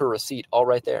revenue per receipt all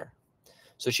right there.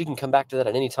 So she can come back to that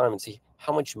at any time and see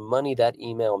how much money that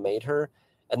email made her.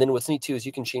 And then what's neat too is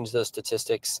you can change those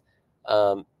statistics,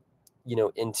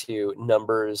 into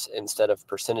numbers instead of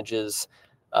percentages.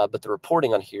 But the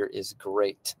reporting on here is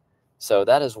great. So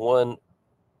that is one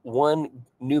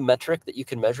new metric that you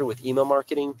can measure with email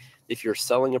marketing if you're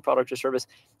selling a product or service.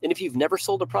 And if you've never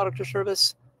sold a product or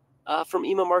service from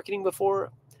email marketing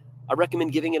before, I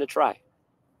recommend giving it a try.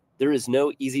 There is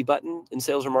no easy button in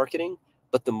sales or marketing,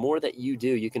 but the more that you do,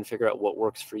 you can figure out what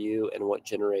works for you and what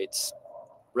generates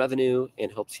revenue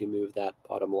and helps you move that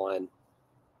bottom line.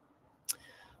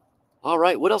 All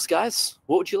right, what else, guys?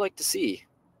 What would you like to see?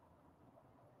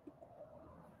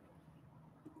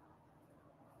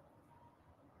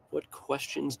 What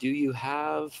questions do you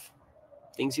have?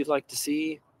 Things you'd like to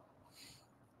see?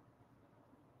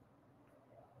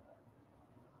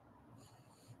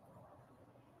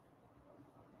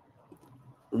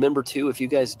 Remember too, if you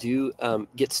guys do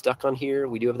get stuck on here,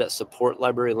 we do have that support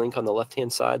library link on the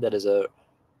left-hand side. That is a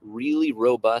really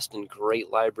robust and great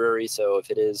library. So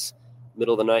if it is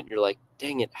middle of the night and you're like,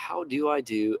 dang it, how do I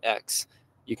do X?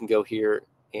 You can go here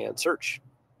and search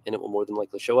and it will more than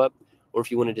likely show up. Or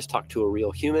if you want to just talk to a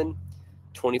real human,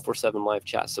 24/7 live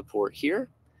chat support here.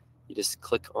 You just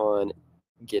click on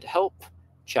get help,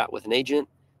 chat with an agent,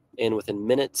 and within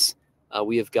minutes,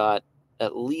 we have got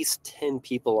at least 10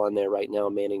 people on there right now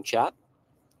manning chat.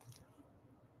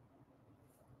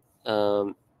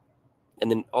 And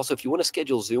then also, if you want to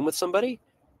schedule Zoom with somebody,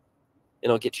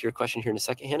 and I'll get to your question here in a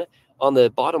second, Hannah, on the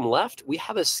bottom left, we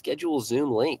have a schedule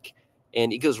Zoom link,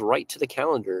 and it goes right to the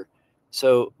calendar.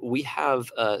 So we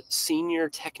have senior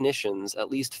technicians, at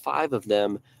least 5 of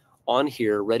them on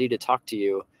here ready to talk to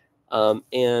you.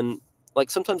 And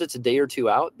like sometimes it's a day or 2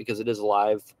 out because it is a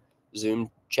live Zoom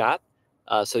chat.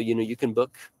 So, you can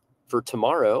book for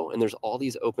tomorrow and there's all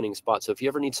these opening spots. So if you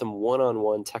ever need some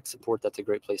one-on-one tech support, that's a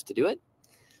great place to do it.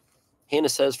 Hannah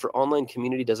says, for online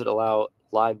community, does it allow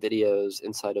live videos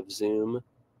inside of Zoom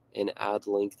and add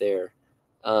link there?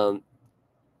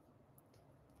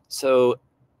 So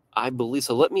I believe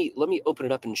so. Let me open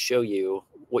it up and show you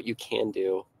what you can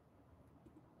do.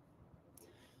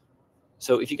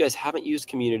 So if you guys haven't used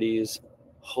communities,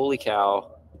 holy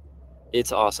cow,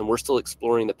 it's awesome. We're still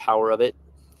exploring the power of it.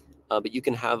 But you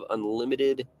can have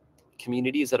unlimited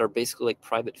communities that are basically like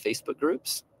private Facebook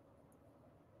groups.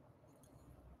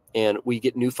 And we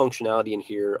get new functionality in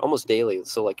here almost daily.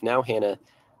 So like now, Hannah,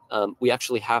 we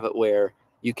actually have it where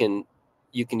you can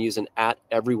use an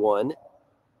 @everyone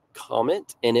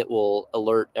comment and it will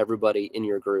alert everybody in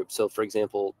your group. So for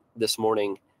example, this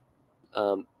morning,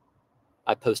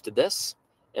 I posted this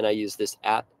and I used this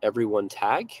 @everyone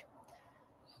tag,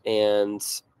 and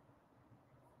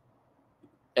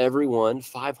everyone,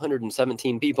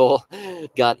 517 people,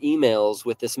 got emails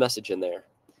with this message in there.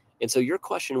 And so your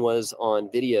question was on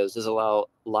videos, does it allow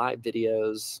live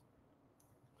videos?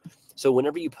 So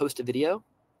whenever you post a video,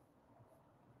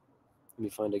 let me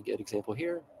find a good example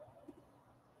here.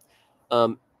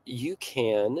 You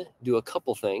can do a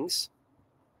couple things.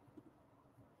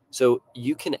 So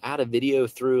you can add a video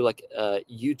through like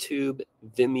YouTube,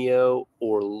 Vimeo,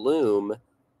 or Loom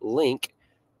link.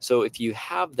 So if you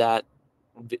have that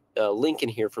link in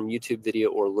here from YouTube video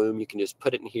or Loom, you can just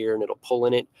put it in here and it'll pull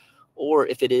in it. Or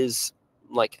if it is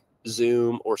like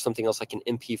Zoom or something else like an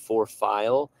MP4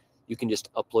 file, you can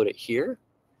just upload it here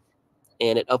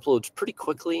and it uploads pretty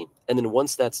quickly. And then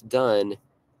once that's done,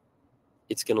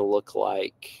 it's going to look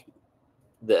like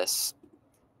this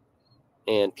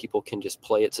and people can just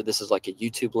play it. So this is like a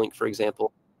YouTube link, for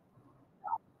example.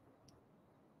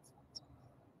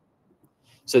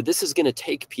 So this is going to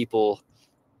take people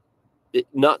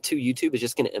not to YouTube, it's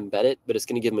just going to embed it, but it's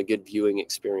going to give them a good viewing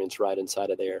experience right inside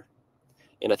of there.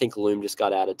 And I think Loom just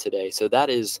got added today. So that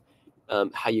is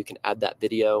how you can add that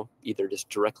video, either just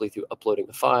directly through uploading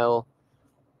a file.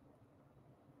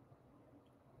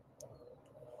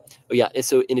 Oh yeah,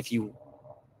 and if you,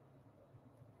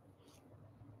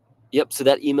 yep, so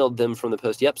that emailed them from the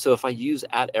post. Yep, so if I use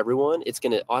 @everyone, it's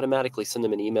going to automatically send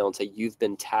them an email and say, you've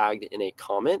been tagged in a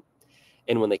comment.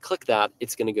 And when they click that,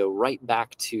 it's going to go right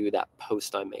back to that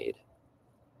post I made.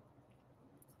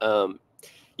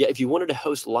 Yeah, if you wanted to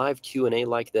host live Q&A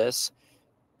like this,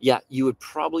 Yeah, you would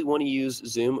probably want to use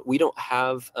Zoom. We don't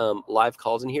have live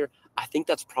calls in here. I think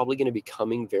that's probably going to be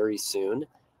coming very soon.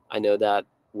 I know that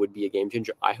would be a game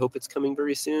changer. I hope it's coming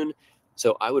very soon.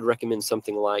 So I would recommend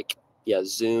something like, yeah,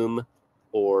 Zoom,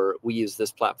 or we use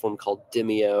this platform called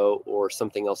Demio or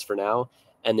something else for now,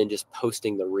 and then just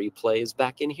posting the replays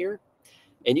back in here.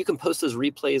 And you can post those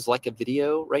replays like a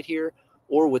video right here.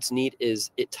 Or what's neat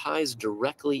is it ties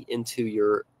directly into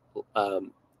your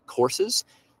courses.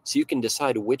 So you can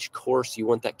decide which course you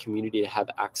want that community to have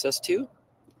access to.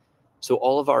 So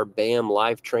all of our BAM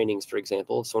live trainings, for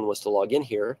example, if someone was to log in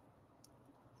here,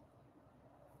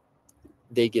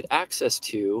 they get access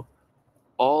to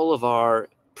all of our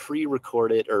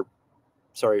pre-recorded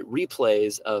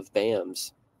replays of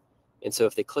BAMs. And so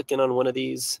if they click in on one of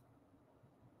these,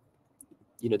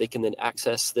 they can then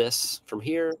access this from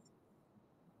here,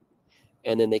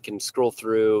 and then they can scroll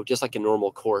through just like a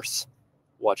normal course,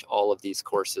 watch all of these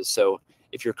courses. So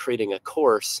if you're creating a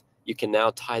course, you can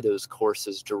now tie those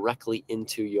courses directly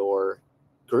into your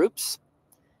groups.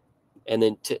 And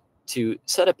then to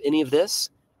set up any of this,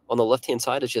 on the left-hand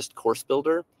side is just Course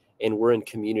Builder, and we're in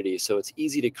Community. So it's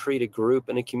easy to create a group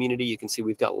in a community. You can see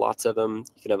we've got lots of them.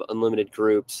 You can have unlimited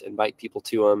groups, invite people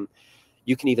to them.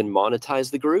 You can even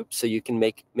monetize the group. So you can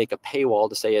make a paywall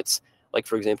to say it's, like,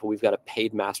 for example, we've got a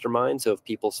paid mastermind. So if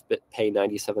people pay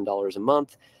 $97 a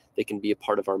month, they can be a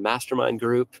part of our mastermind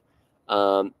group.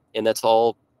 And that's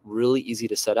all really easy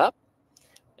to set up.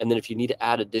 And then if you need to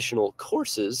add additional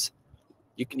courses,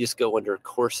 you can just go under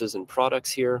courses and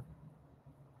products here.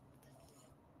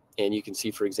 And you can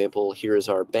see, for example, here is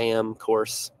our BAM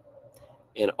course.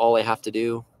 And all I have to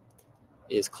do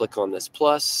is click on this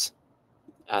plus,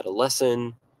 add a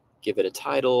lesson, give it a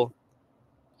title,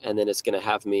 and then it's going to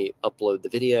have me upload the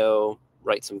video,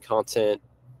 write some content,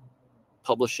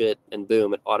 publish it, and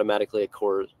boom, it automatically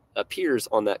appears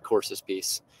on that courses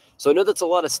piece. So I know that's a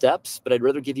lot of steps, but I'd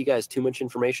rather give you guys too much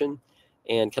information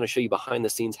and kind of show you behind the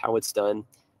scenes how it's done.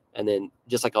 And then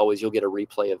just like always, you'll get a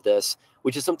replay of this,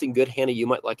 which is something good, Hannah, you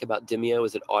might like about Demio,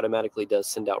 is it automatically does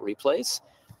send out replays.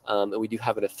 And we do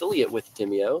have an affiliate with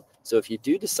Demio. So if you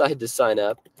do decide to sign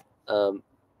up,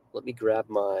 let me grab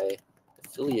my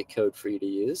affiliate code for you to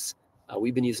use.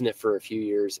 We've been using it for a few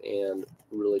years and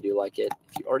really do like it.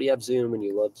 If you already have Zoom and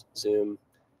you love Zoom,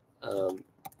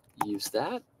 use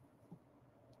that.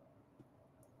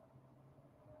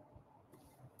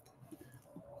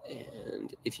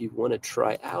 And if you want to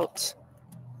try out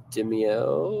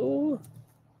Demio,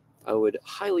 I would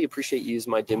highly appreciate you use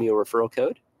my Demio referral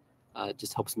code. It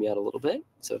just helps me out a little bit.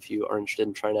 So if you are interested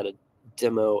in trying out a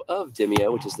demo of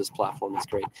Demio, which is this platform, it's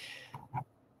great.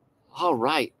 All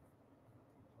right.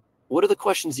 What are the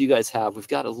questions you guys have? We've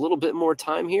got a little bit more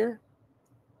time here.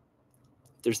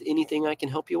 If there's anything I can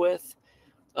help you with.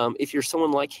 If you're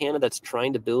someone like Hannah that's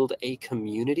trying to build a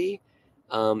community,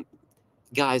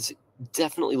 guys,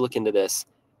 definitely look into this.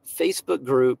 Facebook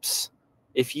groups,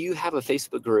 if you have a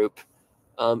Facebook group,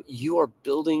 you are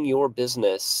building your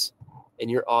business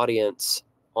and your audience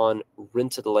on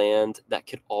rented land that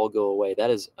could all go away. That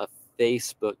is a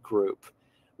Facebook group.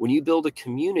 When you build a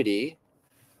community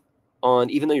on,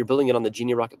 even though you're building it on the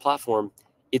Genie Rocket platform,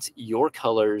 it's your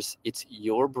colors, it's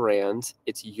your brand,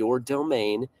 it's your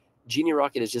domain. Genie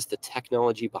Rocket is just the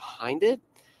technology behind it.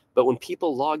 But when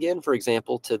people log in, for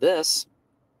example, to this,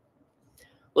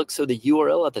 look, so the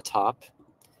URL at the top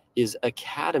is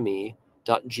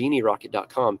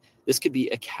academy.genierocket.com. This could be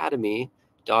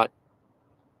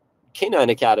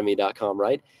academy.canineacademy.com,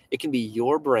 right? It can be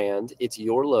your brand. It's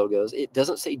your logos. It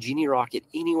doesn't say Genie Rocket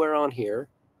anywhere on here.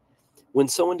 When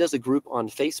someone does a group on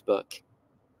Facebook,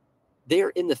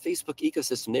 they're in the Facebook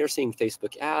ecosystem. They're seeing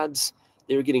Facebook ads.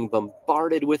 They're getting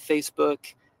bombarded with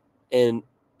Facebook. And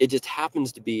it just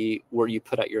happens to be where you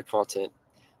put out your content.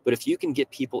 But if you can get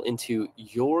people into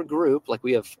your group, like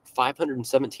we have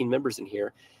 517 members in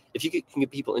here, if you can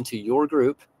get people into your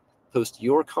group, post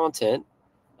your content,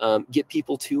 get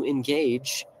people to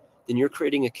engage, then you're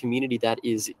creating a community that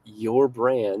is your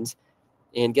brand.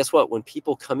 And guess what? When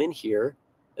people come in here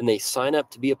and they sign up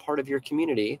to be a part of your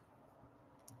community,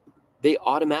 they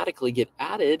automatically get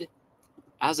added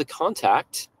as a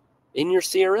contact in your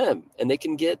CRM, and they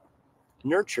can get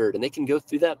nurtured and they can go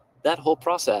through that whole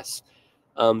process.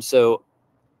 So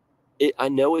I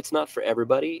know it's not for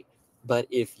everybody, but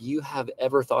if you have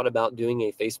ever thought about doing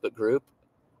a Facebook group,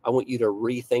 I want you to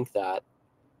rethink that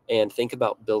and think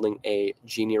about building a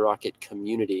Genie Rocket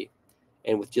community.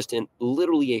 And with just in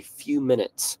literally a few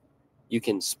minutes, you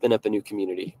can spin up a new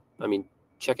community. I mean,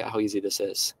 check out how easy this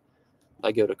is.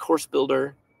 I go to Course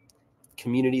Builder,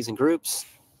 Communities and Groups.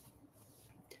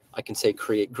 I can say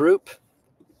create group.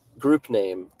 group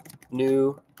name,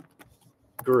 new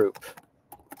group.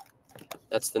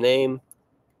 That's the name.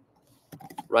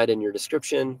 Write in your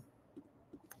description.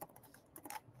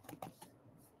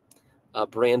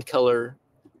 Brand color,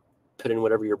 put in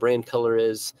whatever your brand color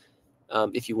is.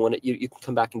 If you want it, you can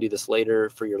come back and do this later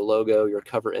for your logo, your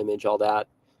cover image, all that.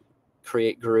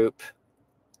 Create group.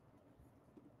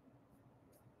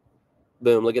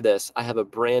 Boom, look at this. I have a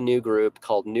brand new group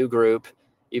called new group.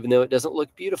 Even though it doesn't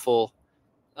look beautiful,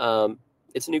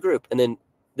 it's a new group. And then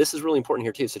this is really important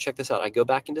here too. So check this out. I go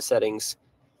back into settings.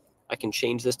 I can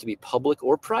change this to be public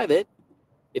or private.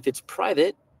 If it's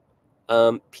private,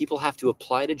 people have to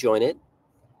apply to join it.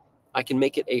 I can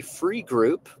make it a free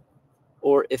group,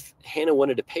 or if Hannah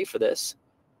wanted to pay for this,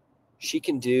 she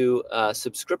can do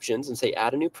subscriptions and say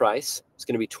add a new price. It's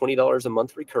going to be $20 a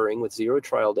month recurring with 0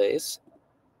 trial days.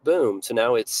 Boom. So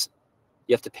now you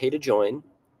have to pay to join.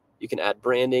 You can add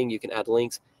branding. You can add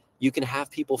links. You can have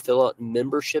people fill out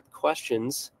membership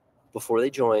questions before they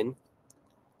join.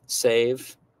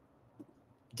 Save.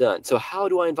 Done. So how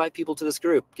do I invite people to this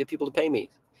group? Get people to pay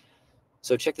me.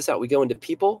 So check this out. We go into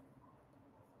people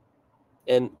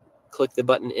and click the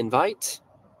button invite.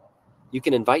 You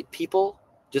can invite people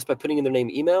just by putting in their name,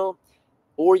 email,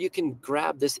 or you can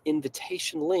grab this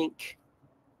invitation link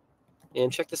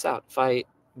and check this out. If I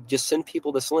just send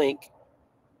people this link,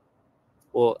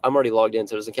 well, I'm already logged in,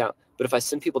 so it doesn't count. But if I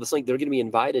send people this link, they're going to be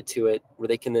invited to it where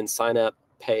they can then sign up,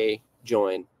 pay,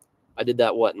 join. I did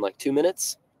that, in like 2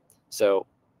 minutes? So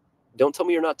don't tell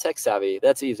me you're not tech savvy.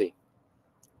 That's easy.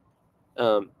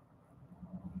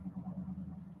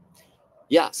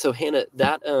 Yeah, so Hannah,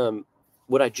 that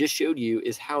what I just showed you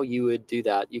is how you would do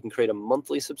that. You can create a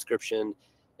monthly subscription,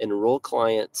 enroll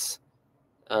clients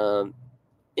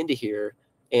into here,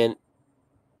 and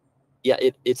yeah,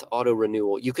 it's auto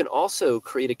renewal. You can also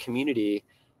create a community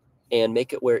and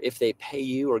make it where if they pay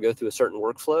you or go through a certain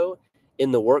workflow,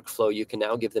 in the workflow, you can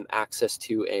now give them access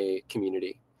to a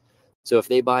community. So if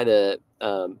they buy the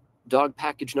dog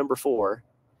package number 4,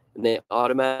 and they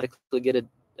automatically get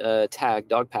a tag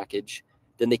dog package,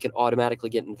 then they can automatically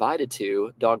get invited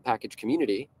to dog package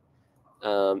community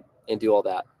and do all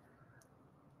that.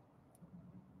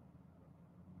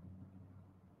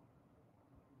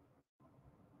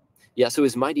 Yeah. So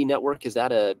is Mighty Network, is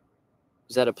that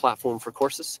a platform for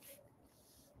courses?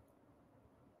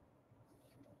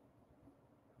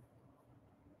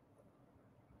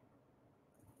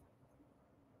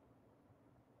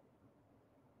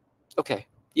 Okay.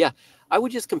 Yeah. I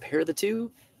would just compare the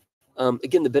two.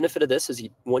 Again, the benefit of this is,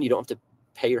 one, you don't have to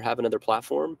pay or have another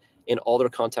platform, and all their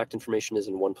contact information is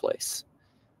in one place.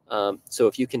 So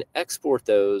if you can export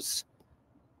those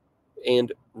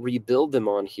and rebuild them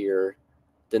on here,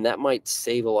 then that might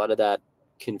save a lot of that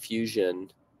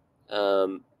confusion,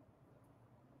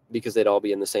 because they'd all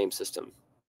be in the same system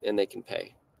and they can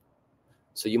pay.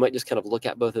 So you might just kind of look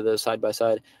at both of those side by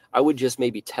side. I would just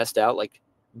maybe test out, like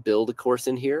build a course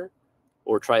in here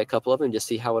or try a couple of them, just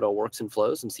see how it all works and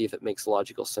flows and see if it makes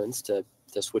logical sense to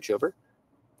switch over.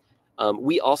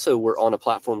 We also were on a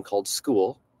platform called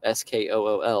Skool,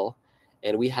 Skool,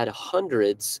 and we had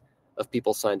hundreds of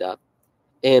people signed up,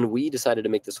 and we decided to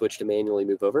make the switch to manually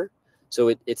move over.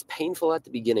 So it's painful at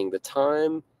the beginning. The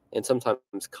time and sometimes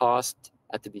cost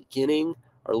at the beginning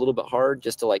are a little bit hard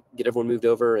just to like get everyone moved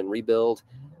over and rebuild.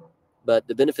 But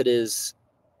the benefit is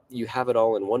you have it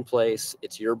all in one place.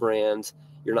 It's your brand.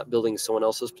 You're not building someone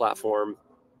else's platform.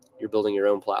 You're building your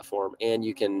own platform, and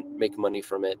you can make money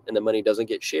from it. And the money doesn't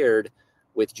get shared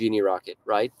with Genie Rocket,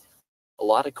 right? A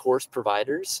lot of course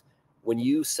providers, when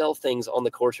you sell things on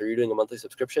the course or you're doing a monthly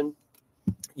subscription,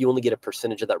 you only get a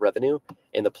percentage of that revenue,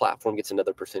 and the platform gets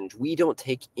another percentage. We don't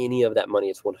take any of that money.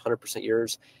 It's 100%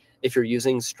 yours. If you're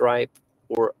using Stripe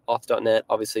or Auth.net,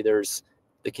 obviously there's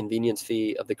the convenience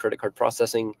fee of the credit card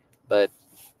processing, but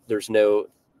there's no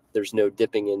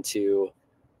dipping into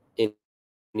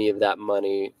any of that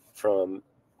money from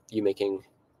you making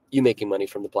money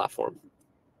from the platform.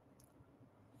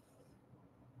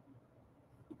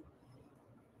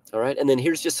 All right, and then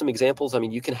here's just some examples. I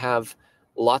mean, you can have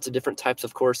lots of different types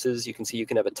of courses. You can see you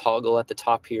can have a toggle at the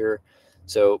top here.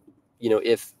 So,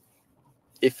 if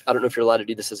I don't know if you're allowed to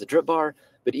do this as a drip bar,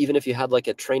 but even if you had like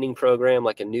a training program,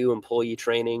 like a new employee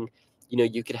training,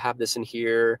 you could have this in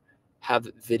here, have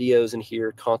videos in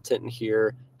here, content in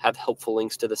here, have helpful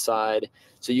links to the side.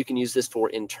 So you can use this for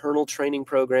internal training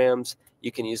programs.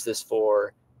 You can use this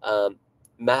for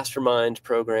mastermind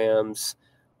programs,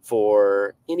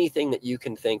 for anything that you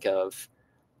can think of,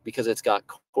 because it's got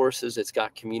courses, it's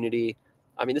got community.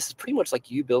 I mean, this is pretty much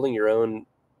like you building your own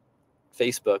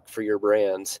Facebook for your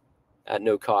brands at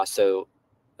no cost. So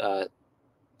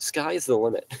sky's the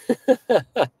limit.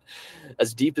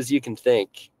 As deep as you can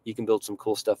think, you can build some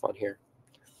cool stuff on here.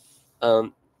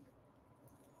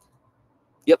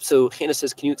 Yep, so Hannah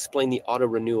says, can you explain the auto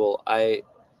renewal? I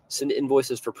send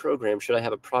invoices for programs. Should I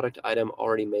have a product item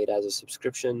already made as a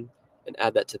subscription and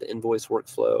add that to the invoice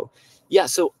workflow? Yeah,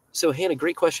 so Hannah,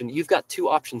 great question. You've got two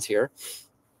options here.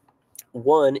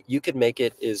 One, you could make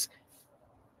it is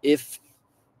if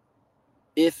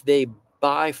they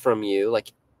buy from you,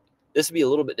 like this would be a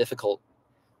little bit difficult.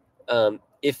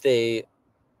 If they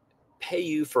pay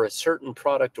you for a certain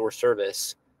product or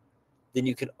service, then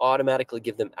you can automatically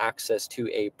give them access to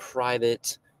a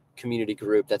private community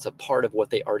group that's a part of what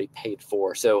they already paid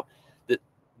for. So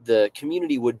the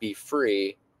community would be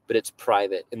free, but it's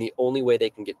private. And the only way they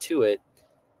can get to it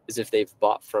is if they've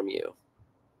bought from you.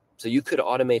 So you could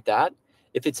automate that.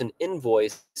 If it's an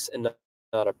invoice and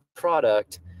not a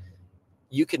product,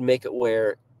 you could make it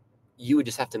where you would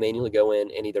just have to manually go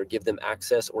in and either give them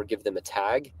access or give them a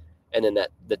tag. And then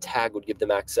the tag would give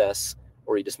them access,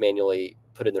 or you just manually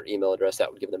put in their email address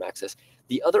that would give them access.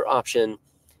 The other option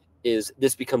is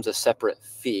this becomes a separate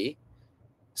fee.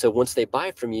 So once they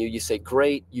buy from you, you say,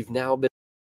 great, you've now been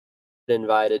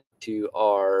invited to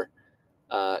our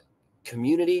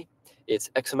community. It's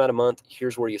X amount a month.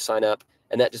 Here's where you sign up.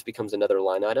 And that just becomes another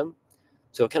line item.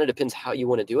 So it kind of depends how you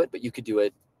want to do it, but you could do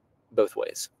it both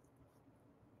ways.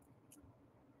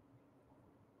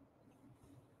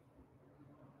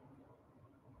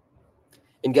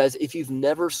 And guys, if you've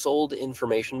never sold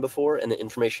information before and the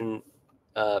information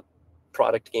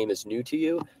product game is new to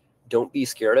you, don't be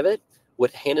scared of it.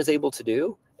 What Hannah's able to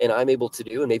do, and I'm able to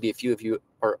do, and maybe a few of you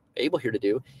are able here to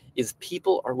do, is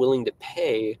people are willing to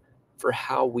pay for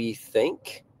how we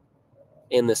think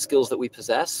and the skills that we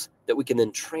possess that we can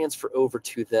then transfer over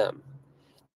to them.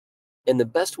 And the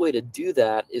best way to do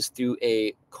that is through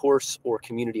a course or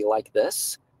community like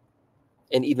this.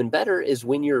 And even better is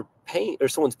when you're paying, or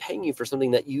someone's paying you for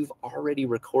something that you've already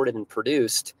recorded and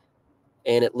produced,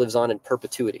 and it lives on in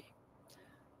perpetuity.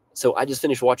 So I just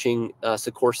finished watching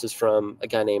some courses from a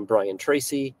guy named Brian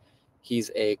Tracy. He's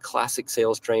a classic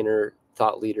sales trainer,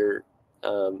 thought leader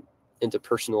into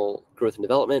personal growth and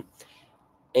development.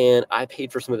 And I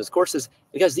paid for some of his courses.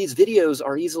 And guys, these videos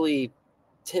are easily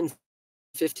 10,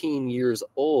 15 years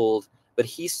old, but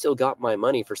he still got my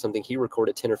money for something he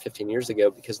recorded 10 or 15 years ago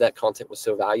because that content was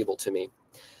so valuable to me.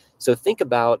 So think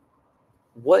about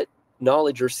what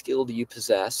knowledge or skill do you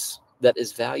possess that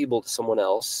is valuable to someone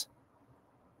else?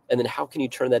 And then how can you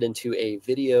turn that into a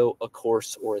video, a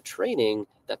course, or a training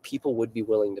that people would be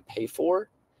willing to pay for?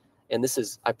 And this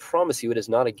is, I promise you, it is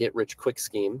not a get-rich-quick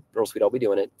scheme, or else we'd all be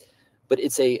doing it. But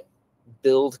it's a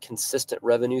build consistent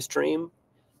revenue stream,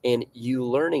 and you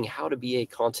learning how to be a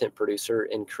content producer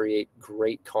and create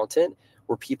great content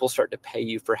where people start to pay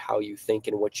you for how you think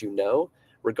and what you know,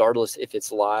 regardless if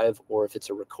it's live or if it's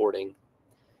a recording.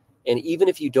 And even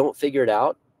if you don't figure it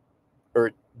out or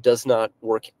it does not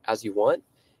work as you want,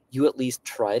 you at least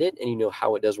tried it and you know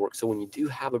how it does work. So when you do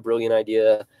have a brilliant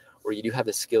idea or you do have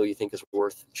a skill you think is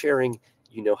worth sharing,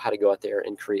 you know how to go out there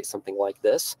and create something like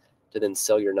this to then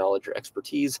sell your knowledge or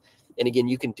expertise. And again,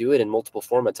 you can do it in multiple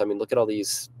formats. I mean, look at all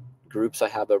these groups I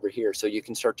have over here. So you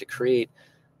can start to create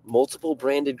multiple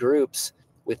branded groups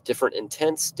with different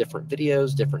intents, different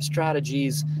videos, different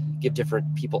strategies, give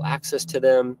different people access to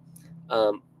them,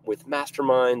 with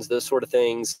masterminds, those sort of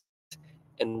things,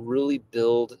 and really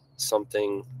build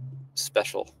something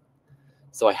special.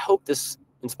 So I hope this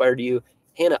inspired you.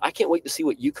 Hannah, I can't wait to see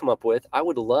what you come up with. I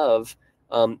would love,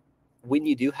 when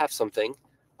you do have something,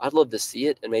 I'd love to see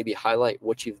it and maybe highlight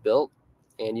what you've built,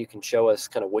 and you can show us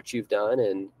kind of what you've done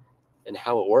and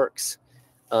how it works.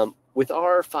 With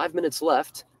our 5 minutes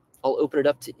left, I'll open it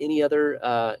up to any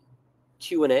other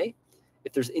Q&A.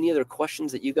 If there's any other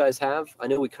questions that you guys have, I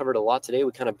know we covered a lot today.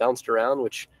 We kind of bounced around,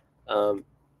 which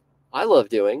I love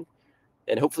doing,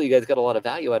 and hopefully you guys got a lot of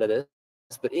value out of this.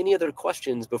 But any other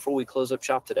questions before we close up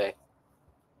shop today?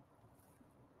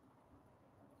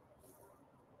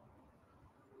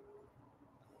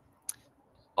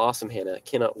 Awesome, Hannah.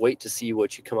 Cannot wait to see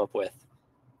what you come up with.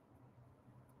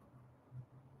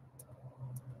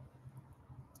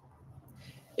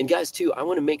 And guys, too, I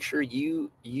want to make sure you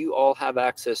all have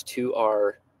access to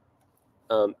our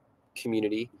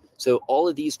community. So all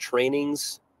of these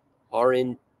trainings are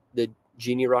in the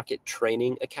Genie Rocket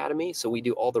Training Academy. So we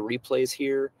do all the replays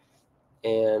here.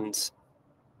 And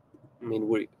I mean,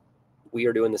 we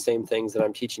are doing the same things that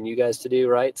I'm teaching you guys to do,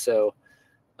 right? So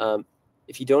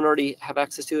if you don't already have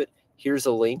access to it, here's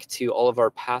a link to all of our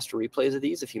past replays of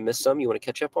these. If you missed some, you want to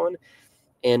catch up on.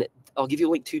 And I'll give you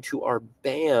a link to our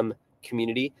BAM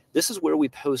community. This is where we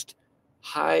post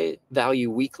high value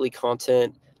weekly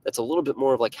content that's a little bit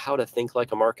more of like how to think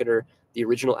like a marketer. The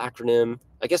original acronym,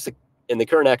 I guess, and the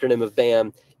current acronym of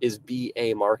BAM is Be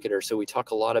a Marketer. So we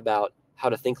talk a lot about how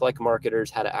to think like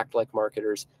marketers, how to act like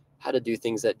marketers, how to do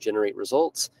things that generate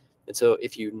results. And so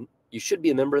if you should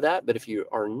be a member of that, but if you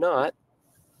are not,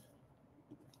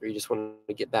 or you just want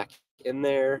to get back in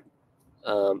there,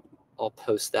 I'll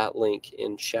post that link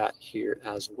in chat here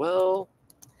as well.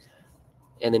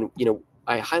 And then,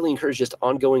 I highly encourage just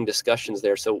ongoing discussions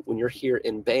there. So when you're here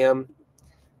in BAM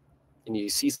and you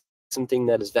see something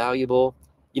that is valuable,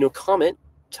 comment,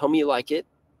 tell me you like it,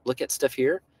 look at stuff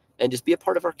here, and just be a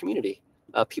part of our community.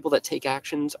 People that take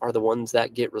actions are the ones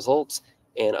that get results.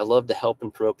 And I love to help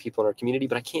and promote people in our community,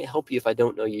 but I can't help you if I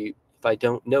don't know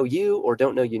you, or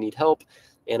don't know you need help.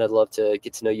 And I'd love to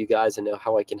get to know you guys and know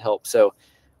how I can help. So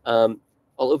I'll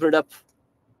open it up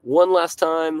one last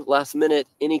time, last minute.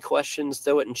 Any questions,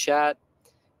 throw it in chat.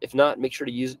 If not, make sure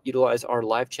to utilize our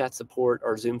live chat support,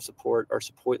 our Zoom support, our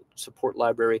support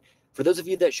library. For those of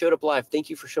you that showed up live,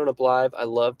 thank you for showing up live. I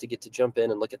love to get to jump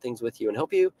in and look at things with you and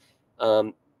help you.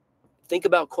 Think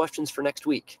about questions for next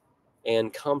week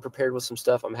and come prepared with some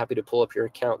stuff. I'm happy to pull up your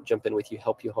account, jump in with you,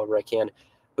 help you however I can.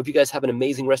 Hope you guys have an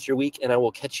amazing rest of your week, and I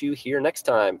will catch you here next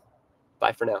time.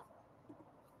 Bye for now.